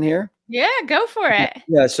you have in here? Yeah, go for it.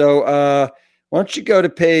 Yeah. So why don't you go to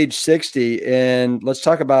page 60 and let's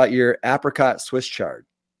talk about your apricot Swiss chard.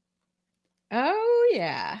 Oh,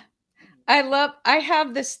 yeah. I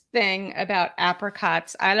have this thing about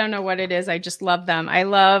apricots. I don't know what it is. I just love them. I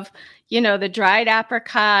love, the dried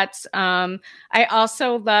apricots. I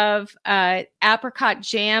also love apricot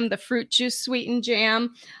jam, the fruit juice sweetened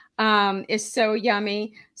jam. is so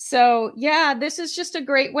yummy. So yeah, this is just a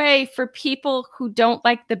great way for people who don't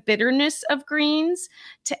like the bitterness of greens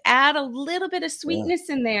to add a little bit of sweetness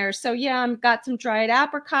in there. So yeah, I've got some dried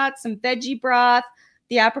apricots, some veggie broth,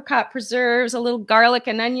 the apricot preserves, a little garlic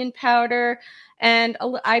and onion powder, and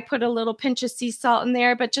I put a little pinch of sea salt in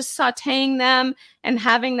there, but just sauteing them and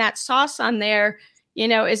having that sauce on there,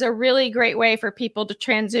 is a really great way for people to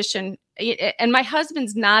transition. And my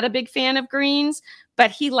husband's not a big fan of greens,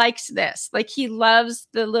 but he likes this. Like, he loves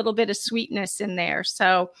the little bit of sweetness in there.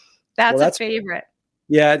 So that's a favorite.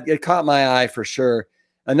 Yeah, it caught my eye for sure.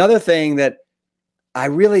 Another thing that I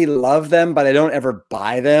really love them, but I don't ever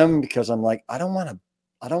buy them because I'm like, I don't want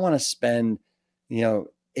to spend,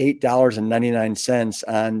 $8.99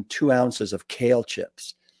 on 2 ounces of kale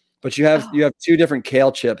chips. But you have 2 different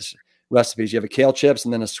kale chips recipes. You have a kale chips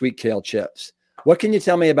and then a sweet kale chips. What can you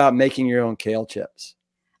tell me about making your own kale chips?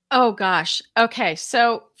 Oh gosh. Okay.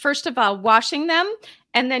 So first of all, washing them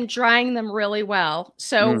and then drying them really well.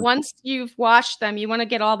 So once you've washed them, you want to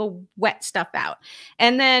get all the wet stuff out.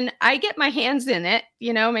 And then I get my hands in it,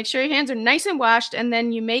 make sure your hands are nice and washed. And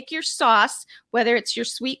then you make your sauce, whether it's your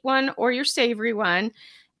sweet one or your savory one.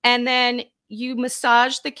 And then you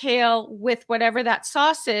massage the kale with whatever that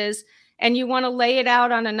sauce is. And you want to lay it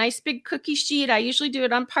out on a nice big cookie sheet. I usually do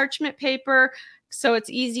it on parchment paper, so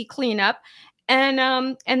it's easy cleanup. And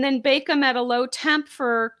then bake them at a low temp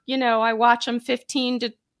for, I watch them 15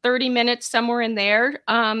 to 30 minutes, somewhere in there.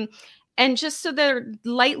 And just so they're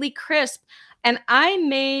lightly crisp. And I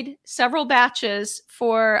made several batches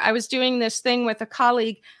I was doing this thing with a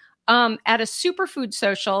colleague at a superfood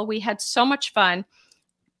social. We had so much fun.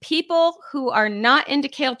 People who are not into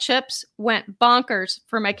kale chips went bonkers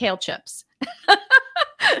for my kale chips.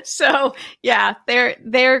 So yeah,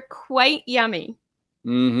 they're quite yummy.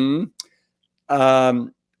 Mm-hmm.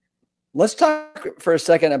 Let's talk for a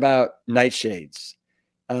second about nightshades.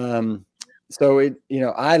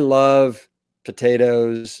 I love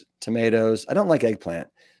potatoes, tomatoes. I don't like eggplant,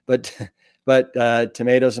 but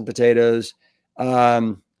tomatoes and potatoes.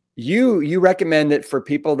 You recommend it for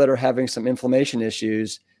people that are having some inflammation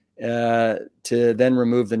issues to then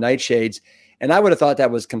remove the nightshades. And I would have thought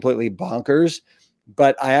that was completely bonkers,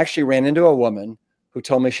 but I actually ran into a woman who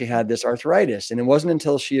told me she had this arthritis, and it wasn't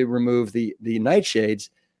until she removed the nightshades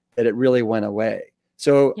that it really went away.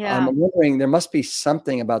 So yeah. I'm wondering, there must be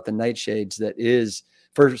something about the nightshades that is,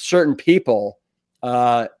 for certain people,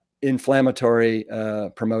 inflammatory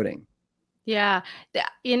promoting. Yeah.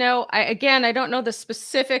 I don't know the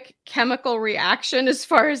specific chemical reaction as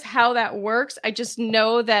far as how that works. I just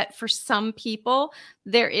know that for some people,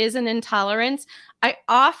 there is an intolerance. I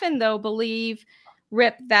often, though, believe,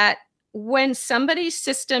 Rip, that when somebody's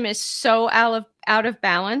system is so out of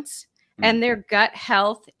balance and their gut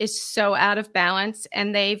health is so out of balance,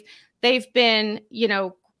 and they've been,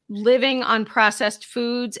 living on processed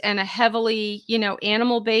foods and a heavily,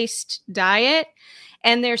 animal-based diet,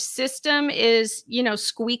 and their system is,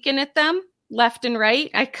 squeaking at them left and right.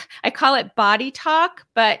 I call it body talk,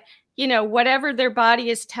 but whatever their body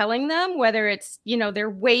is telling them, whether it's, their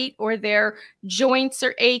weight or their joints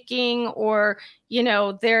are aching, or,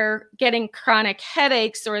 they're getting chronic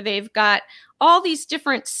headaches, or they've got all these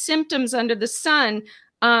different symptoms under the sun,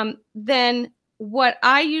 then what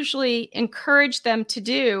I usually encourage them to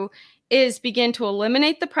do is begin to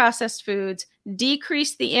eliminate the processed foods,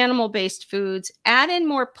 decrease the animal-based foods, add in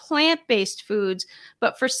more plant-based foods.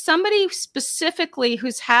 But for somebody specifically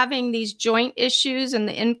who's having these joint issues and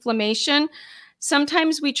the inflammation,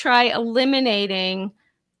 sometimes we try eliminating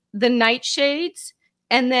the nightshades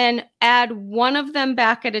and then add one of them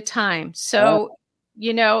back at a time. So,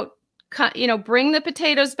 bring the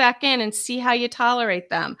potatoes back in and see how you tolerate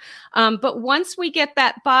them. But once we get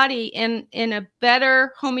that body in a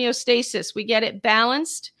better homeostasis, we get it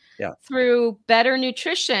balanced through better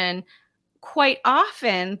nutrition. Quite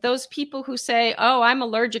often, those people who say, oh, I'm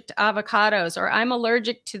allergic to avocados, or I'm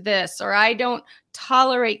allergic to this, or I don't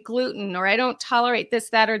tolerate gluten, or I don't tolerate this,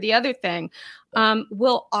 that, or the other thing,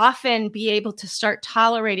 will often be able to start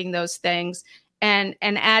tolerating those things and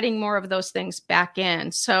adding more of those things back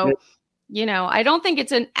in. So, I don't think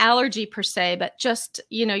it's an allergy per se, but just,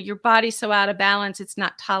 your body's so out of balance, it's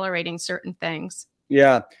not tolerating certain things.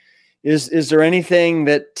 Yeah. Is there anything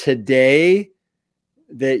that today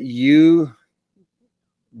that you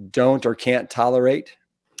don't or can't tolerate?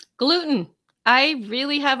 Gluten. I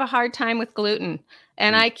really have a hard time with gluten.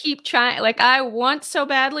 And I keep trying, I want so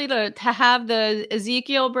badly to have the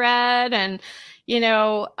Ezekiel bread and,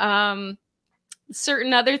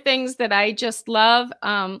 certain other things that I just love,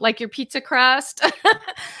 like your pizza crust.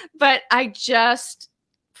 But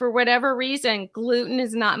for whatever reason, gluten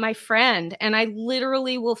is not my friend. And I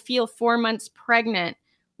literally will feel 4 months pregnant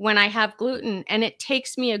when I have gluten. And it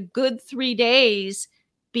takes me a good 3 days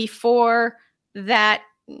before that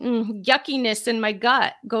yuckiness in my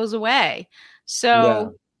gut goes away.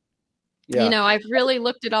 So, I've really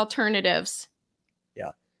looked at alternatives. Yeah.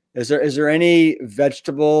 Is there any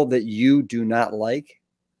vegetable that you do not like?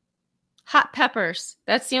 Hot peppers.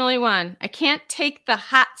 That's the only one. I can't take the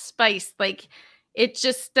hot spice. Like it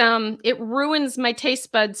just it ruins my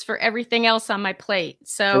taste buds for everything else on my plate.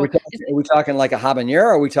 So are we talking like a habanero, or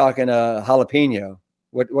are we talking a jalapeno?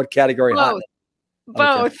 What category? both. Hot?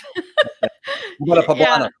 Both. Okay. What about a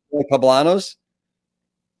poblano? Yeah. Like poblanos?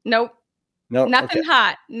 Nope. No. Nothing Okay.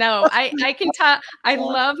 hot. No. I can tell. I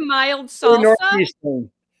love mild salsa.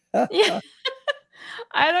 Yeah.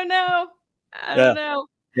 I don't know. I don't know.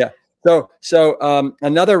 Yeah. So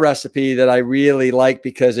another recipe that I really like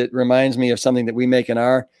because it reminds me of something that we make in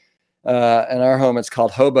our home. It's called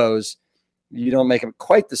hobos. You don't make them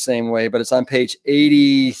quite the same way, but it's on page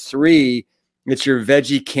 83. It's your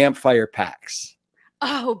veggie campfire packs.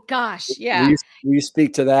 Oh gosh, yeah. Will you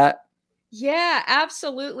speak to that? Yeah,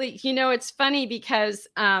 absolutely. It's funny because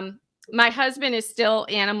my husband is still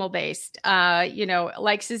animal based.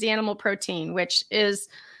 Likes his animal protein, which is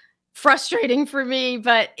frustrating for me,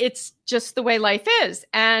 but it's just the way life is.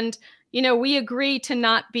 And, we agree to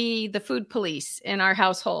not be the food police in our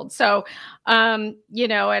household. So, and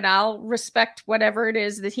I'll respect whatever it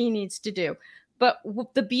is that he needs to do. But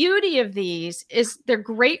the beauty of these is they're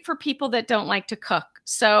great for people that don't like to cook.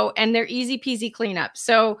 So, and they're easy peasy cleanup.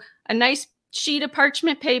 So a nice sheet of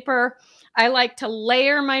parchment paper. I like to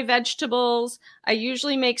layer my vegetables. I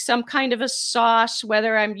usually make some kind of a sauce,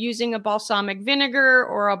 whether I'm using a balsamic vinegar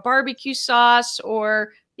or a barbecue sauce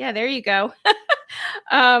or, yeah, there you go.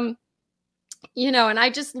 And I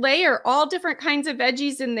just layer all different kinds of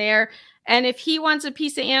veggies in there. And if he wants a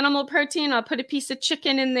piece of animal protein, I'll put a piece of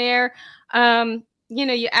chicken in there.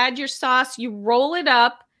 You add your sauce, you roll it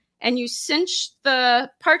up, and you cinch the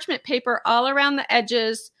parchment paper all around the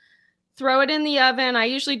edges. Throw it in the oven. I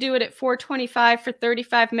usually do it at 425 for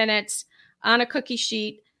 35 minutes on a cookie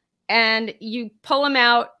sheet. And you pull them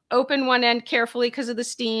out, open one end carefully because of the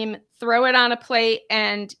steam, throw it on a plate,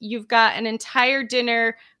 and you've got an entire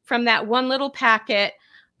dinner from that one little packet.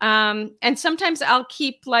 And sometimes I'll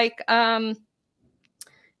keep cooked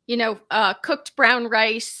brown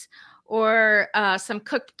rice or some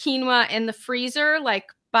cooked quinoa in the freezer,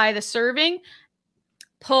 like by the serving.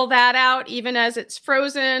 Pull that out even as it's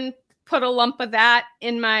frozen. Put a lump of that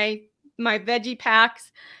in my veggie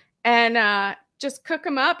packs and just cook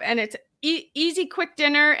them up. And it's easy, quick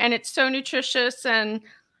dinner, and it's so nutritious and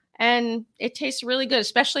it tastes really good,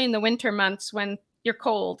 especially in the winter months when you're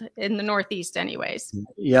cold in the Northeast anyways.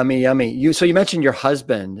 Yummy, yummy. So you mentioned your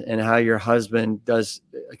husband and how your husband does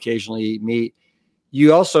occasionally eat meat.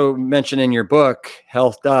 You also mentioned in your book,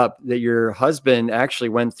 Healthed Up, that your husband actually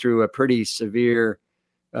went through a pretty severe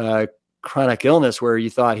chronic illness where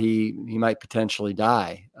you thought he might potentially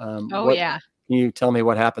die. Yeah. Can you tell me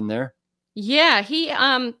what happened there? Yeah,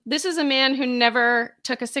 this is a man who never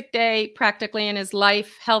took a sick day practically in his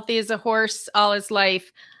life, healthy as a horse all his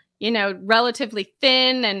life, relatively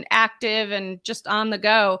thin and active and just on the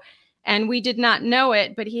go. And we did not know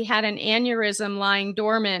it, but he had an aneurysm lying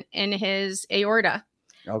dormant in his aorta.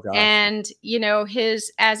 Oh, gosh. And,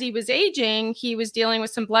 as he was aging, he was dealing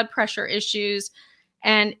with some blood pressure issues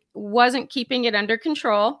and wasn't keeping it under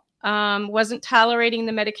control, wasn't tolerating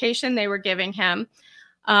the medication they were giving him.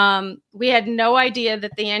 We had no idea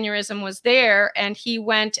that the aneurysm was there, and he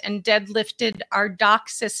went and deadlifted our dock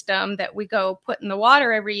system that we go put in the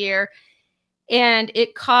water every year, and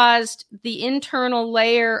it caused the internal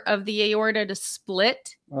layer of the aorta to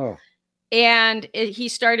split. Oh. And he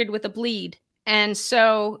started with a bleed. And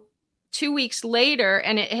so 2 weeks later,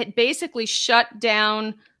 and it had basically shut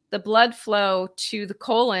down the blood flow to the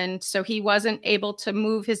colon, so he wasn't able to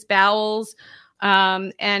move his bowels,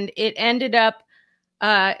 and it ended up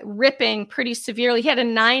ripping pretty severely. He had a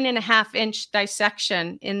 9.5-inch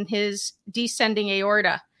dissection in his descending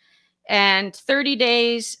aorta, and 30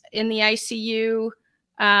 days in the ICU.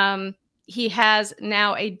 He has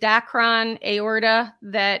now a Dacron aorta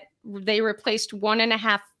that they replaced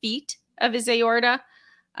 1.5 feet of his aorta.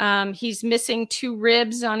 He's missing 2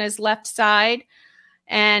 ribs on his left side.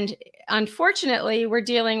 And unfortunately, we're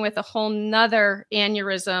dealing with a whole nother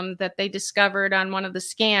aneurysm that they discovered on one of the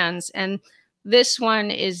scans. And this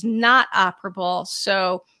one is not operable.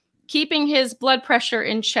 So keeping his blood pressure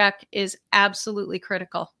in check is absolutely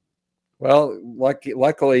critical. Well,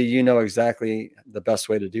 luckily, you know exactly the best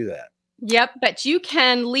way to do that. Yep. But you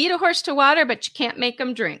can lead a horse to water, but you can't make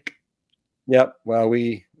them drink. Yep. Well,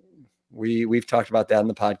 we've talked about that in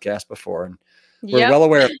the podcast before, and we're Yep. well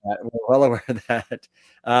aware of that. We're well aware of that.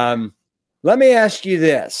 Let me ask you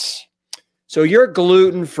this. So you're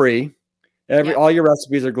gluten-free. All your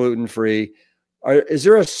recipes are gluten-free. Is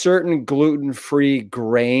there a certain gluten-free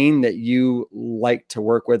grain that you like to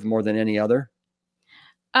work with more than any other?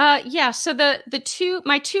 Yeah. So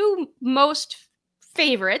my two most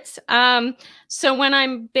favorites. So when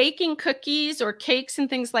I'm baking cookies or cakes and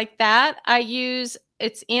things like that,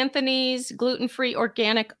 it's Anthony's gluten-free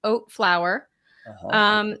organic oat flour.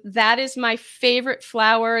 That is my favorite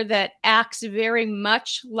flour that acts very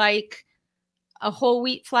much like a whole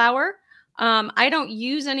wheat flour. I don't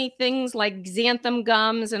use any things like xanthan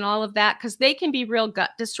gums and all of that because they can be real gut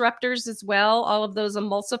disruptors as well, all of those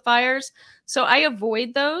emulsifiers. So I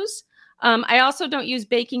avoid those. I also don't use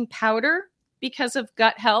baking powder because of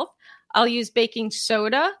gut health. I'll use baking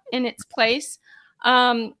soda in its place.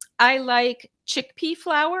 I like chickpea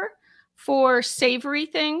flour for savory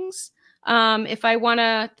things. If I want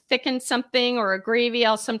to thicken something or a gravy,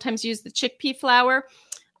 I'll sometimes use the chickpea flour.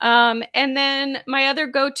 And then my other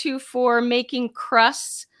go-to for making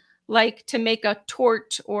crusts, like to make a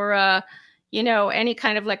tort or any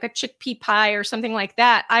kind of like a chickpea pie or something like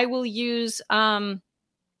that, I will use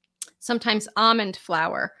sometimes almond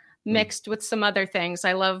flour mixed with some other things.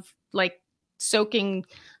 I love like soaking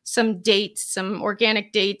some dates, some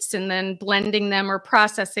organic dates, and then blending them or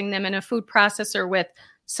processing them in a food processor with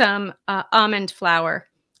some almond flour.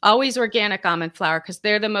 Always organic almond flour because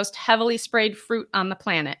they're the most heavily sprayed fruit on the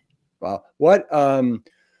planet. Wow. What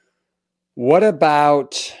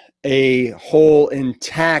about a whole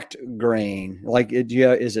intact grain? Like,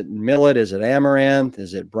 is it millet? Is it amaranth?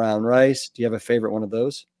 Is it brown rice? Do you have a favorite one of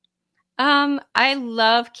those? I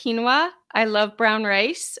love quinoa. I love brown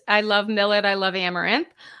rice. I love millet. I love amaranth.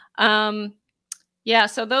 Yeah,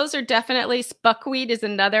 so those are definitely, buckwheat is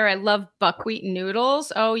another. I love buckwheat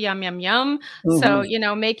noodles. Oh, yum, yum, yum. Mm-hmm.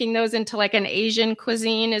 So, making those into like an Asian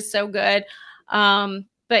cuisine is so good.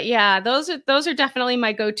 But yeah, those are definitely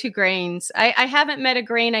my go-to grains. I haven't met a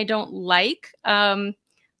grain I don't like.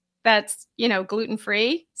 That's,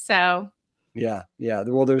 gluten-free. So yeah.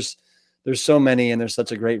 Well, there's so many, and there's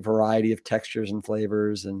such a great variety of textures and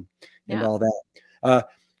flavors and all that. All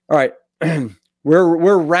right.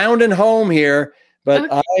 We're rounding home here.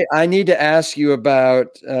 But okay. I need to ask you about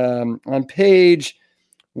on page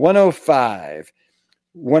 105,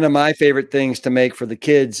 one of my favorite things to make for the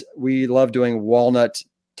kids. We love doing walnut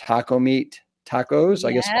taco meat tacos. Yes.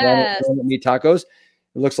 I guess walnut meat tacos.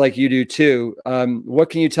 It looks like you do too.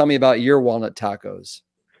 What can you tell me about your walnut tacos?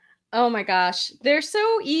 Oh my gosh, they're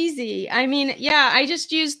so easy. I mean, yeah, I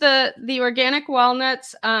just use the organic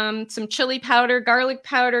walnuts, some chili powder, garlic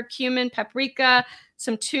powder, cumin, paprika,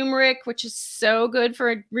 some turmeric, which is so good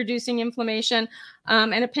for reducing inflammation,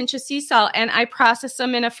 and a pinch of sea salt. And I process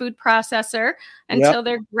them in a food processor until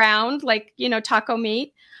they're ground, like, taco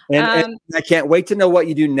meat. And I can't wait to know what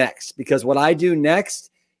you do next, because what I do next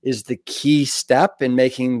is the key step in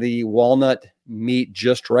making the walnut meat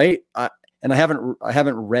just right. And I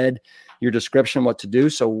haven't read your description what to do,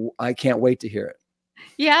 so I can't wait to hear it.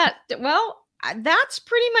 Yeah, well, that's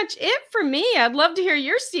pretty much it for me. I'd love to hear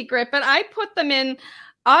your secret, but I put them in.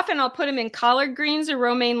 Often I'll put them in collard greens or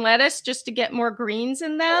romaine lettuce just to get more greens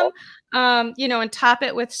in them. And top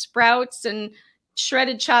it with sprouts and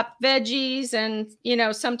shredded chopped veggies, and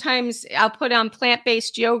sometimes I'll put on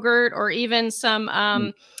plant-based yogurt or even some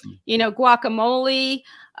guacamole.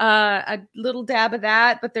 A little dab of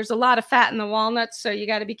that, but there's a lot of fat in the walnuts, so you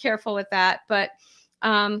got to be careful with that. But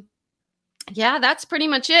yeah, that's pretty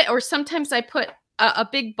much it. Or sometimes I put a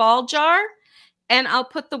big ball jar and I'll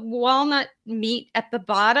put the walnut meat at the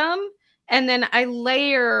bottom, and then I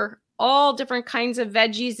layer all different kinds of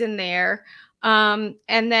veggies in there. And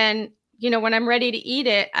then, when I'm ready to eat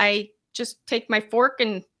it, I just take my fork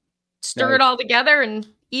and stir it all together and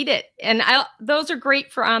eat it. And those are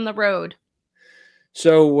great for on the road.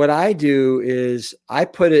 So what I do is I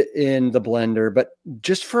put it in the blender, but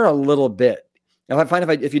just for a little bit. Now I find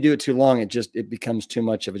if you do it too long, it becomes too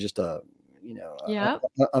much of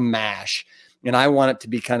a mash, and I want it to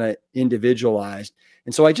be kind of individualized.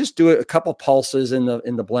 And so I just do it a couple pulses in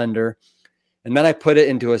the blender, and then I put it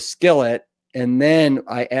into a skillet, and then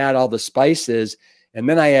I add all the spices, and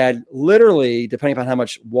then I add, literally, depending upon how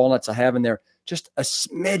much walnuts I have in there, just a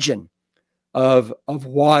smidgen of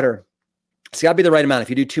water. It's got to be the right amount. If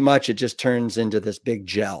you do too much, it just turns into this big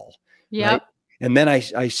gel. Yeah. Right? And then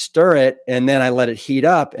I stir it, and then I let it heat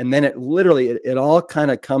up, and then it all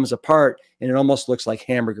kind of comes apart, and it almost looks like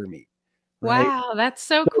hamburger meat. right? Wow, that's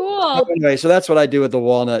so So cool. anyway, so that's what I do with the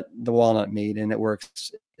walnut meat, and it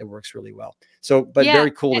works really well. So, but Yeah.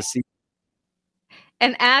 very cool to see.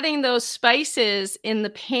 And adding those spices in the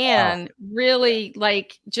Oh, pan really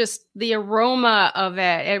like just the aroma of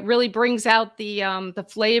it. It really brings out the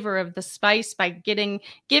flavor of the spice by giving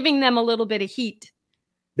them a little bit of heat.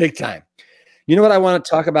 big time. You know what I want to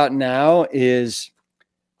talk about now is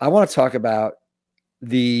I want to talk about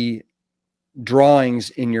the drawings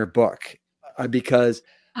in your book because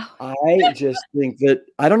Oh. I just think that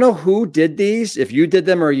I don't know who did these, if you did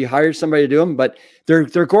them or you hired somebody to do them, but they're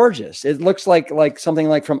gorgeous. It looks like something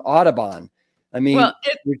like from Audubon. I mean, Well,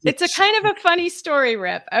 it's a kind of a funny story,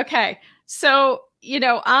 Rip. Okay. So,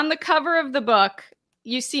 on the cover of the book,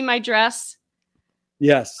 you see my dress.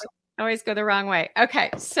 yes. I always go the wrong way. Okay.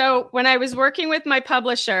 So when I was working with my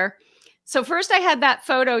publisher, so first I had that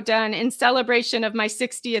photo done in celebration of my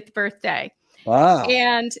 60th birthday. Wow.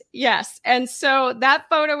 And yes. And so that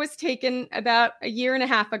photo was taken about a year and a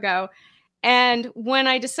half ago. And when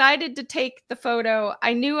I decided to take the photo,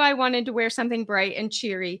 I knew I wanted to wear something bright and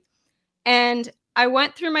cheery. And I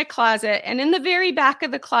went through my closet, and in the very back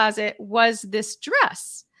of the closet was this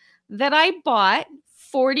dress that I bought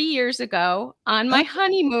 40 years ago on my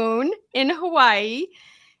honeymoon in Hawaii.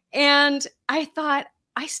 And I thought,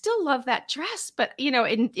 I still love that dress, but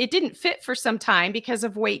it didn't fit for some time because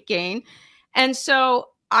of weight gain. And so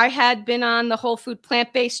I had been on the whole food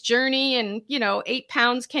plant-based journey, and 8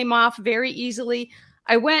 pounds came off very easily.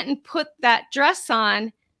 I went and put that dress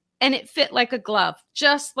on, and it fit like a glove,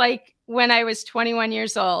 just like when I was 21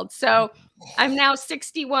 years old. So I'm now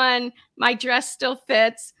 61. My dress still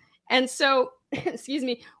fits. And so, excuse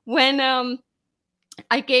me, when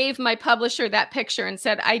I gave my publisher that picture and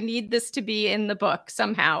said, I need this to be in the book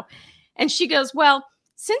somehow. And she goes, well,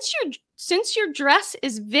 since your dress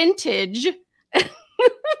is vintage,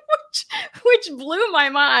 which blew my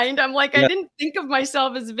mind. I'm like, yeah. I didn't think of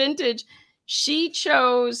myself as vintage. She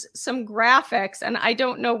chose some graphics, and I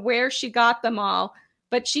don't know where she got them all,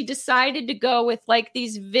 but she decided to go with like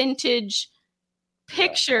these vintage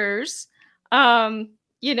pictures, and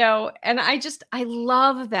I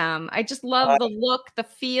love them. I just love the look, the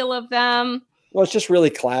feel of them. Well, it's just really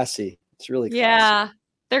classy. It's really classy. Yeah,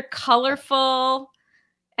 they're colorful,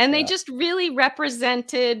 and they just really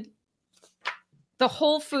represented the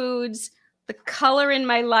whole foods, the color in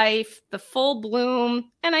my life, the full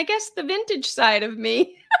bloom, and I guess the vintage side of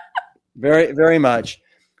me. Very, very much.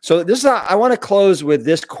 So I want to close with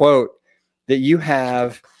this quote that you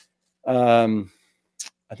have. I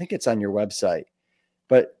think it's on your website,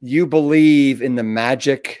 but you believe in the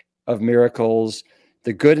magic of miracles,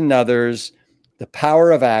 the good in others, the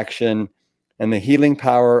power of action, and the healing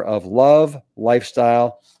power of love,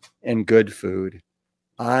 lifestyle, and good food.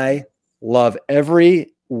 I love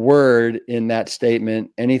every word in that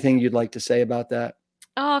statement. Anything you'd like to say about that?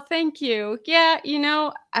 Oh, thank you. Yeah,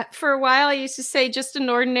 for a while I used to say just an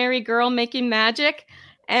ordinary girl making magic.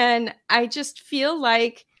 And I just feel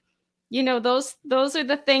like, those are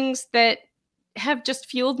the things that have just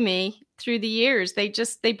fueled me through the years. They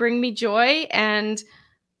bring me joy, and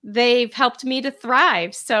they've helped me to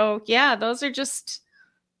thrive. So yeah,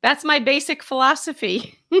 that's my basic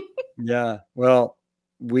philosophy. Yeah. Well,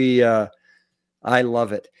 I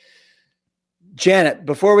love it. Janet,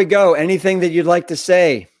 before we go, anything that you'd like to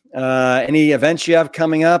say? Any events you have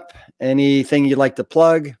coming up? Anything you'd like to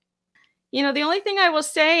plug? The only thing I will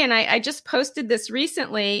say, and I just posted this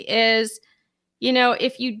recently, is,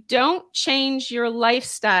 if you don't change your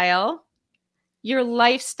lifestyle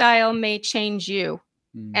may change you.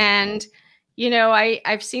 Mm. And,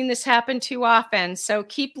 I've seen this happen too often. So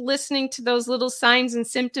keep listening to those little signs and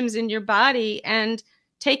symptoms in your body and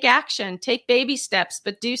take action, take baby steps,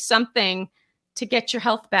 but do something to get your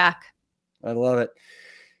health back. I love it.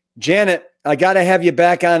 Janet, I got to have you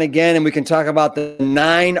back on again, and we can talk about the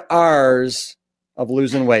 9 R's of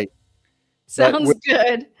losing weight. Sounds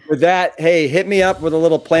good. With that, hey, hit me up with a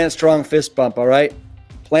little Plant Strong fist bump, all right?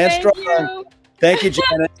 Plant Strong. Thank you,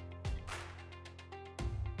 Janet.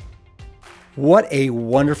 What a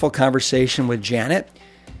wonderful conversation with Janet.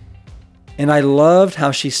 And I loved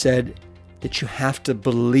how she said that you have to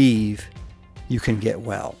believe you can get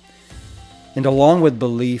well. And along with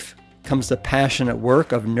belief comes the passionate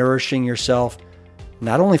work of nourishing yourself,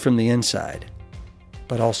 not only from the inside,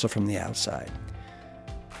 but also from the outside.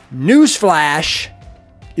 Newsflash,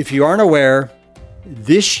 if you aren't aware,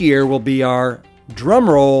 this year will be our,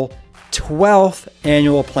 drumroll, 12th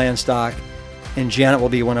annual Plan Stock, and Janet will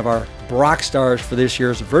be one of our Brock stars for this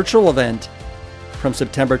year's virtual event from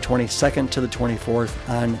September 22nd to the 24th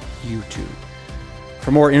on YouTube.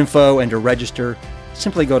 For more info and to register,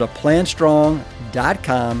 simply go to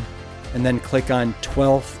plantstrong.com and then click on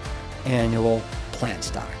 12th Annual Plant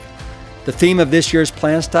Stock. The theme of this year's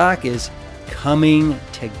Plant Stock is coming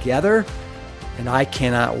together, and I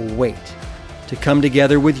cannot wait to come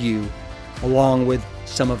together with you along with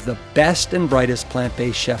some of the best and brightest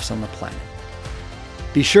plant-based chefs on the planet.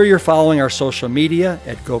 Be sure you're following our social media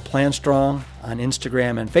at Go Plant Strong on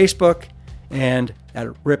Instagram and Facebook, and at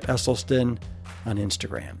Rip Esselstyn on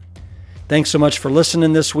Instagram. Thanks so much for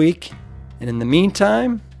listening this week. And in the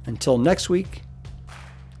meantime, until next week,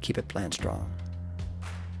 keep it plant strong.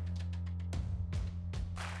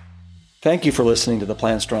 Thank you for listening to the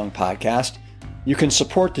Plant Strong podcast. You can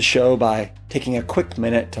support the show by taking a quick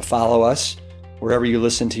minute to follow us wherever you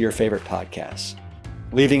listen to your favorite podcasts.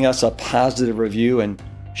 Leaving us a positive review and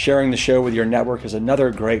sharing the show with your network is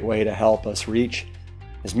another great way to help us reach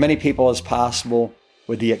as many people as possible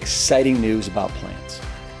with the exciting news about plants.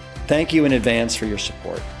 Thank you in advance for your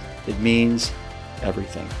support. It means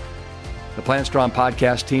everything. The Plant Strong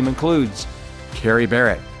podcast team includes Carrie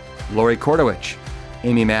Barrett, Lori Kordowich,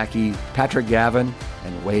 Amy Mackey, Patrick Gavin,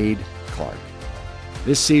 and Wade Clark.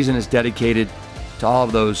 This season is dedicated to all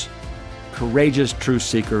of those courageous truth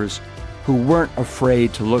seekers who weren't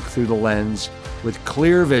afraid to look through the lens with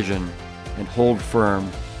clear vision and hold firm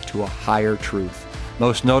to a higher truth.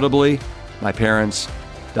 Most notably, my parents,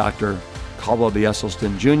 Dr. Caldwell B.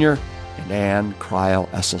 Esselstyn Jr. and Ann Cryle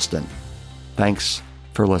Esselstyn. Thanks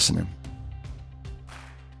for listening.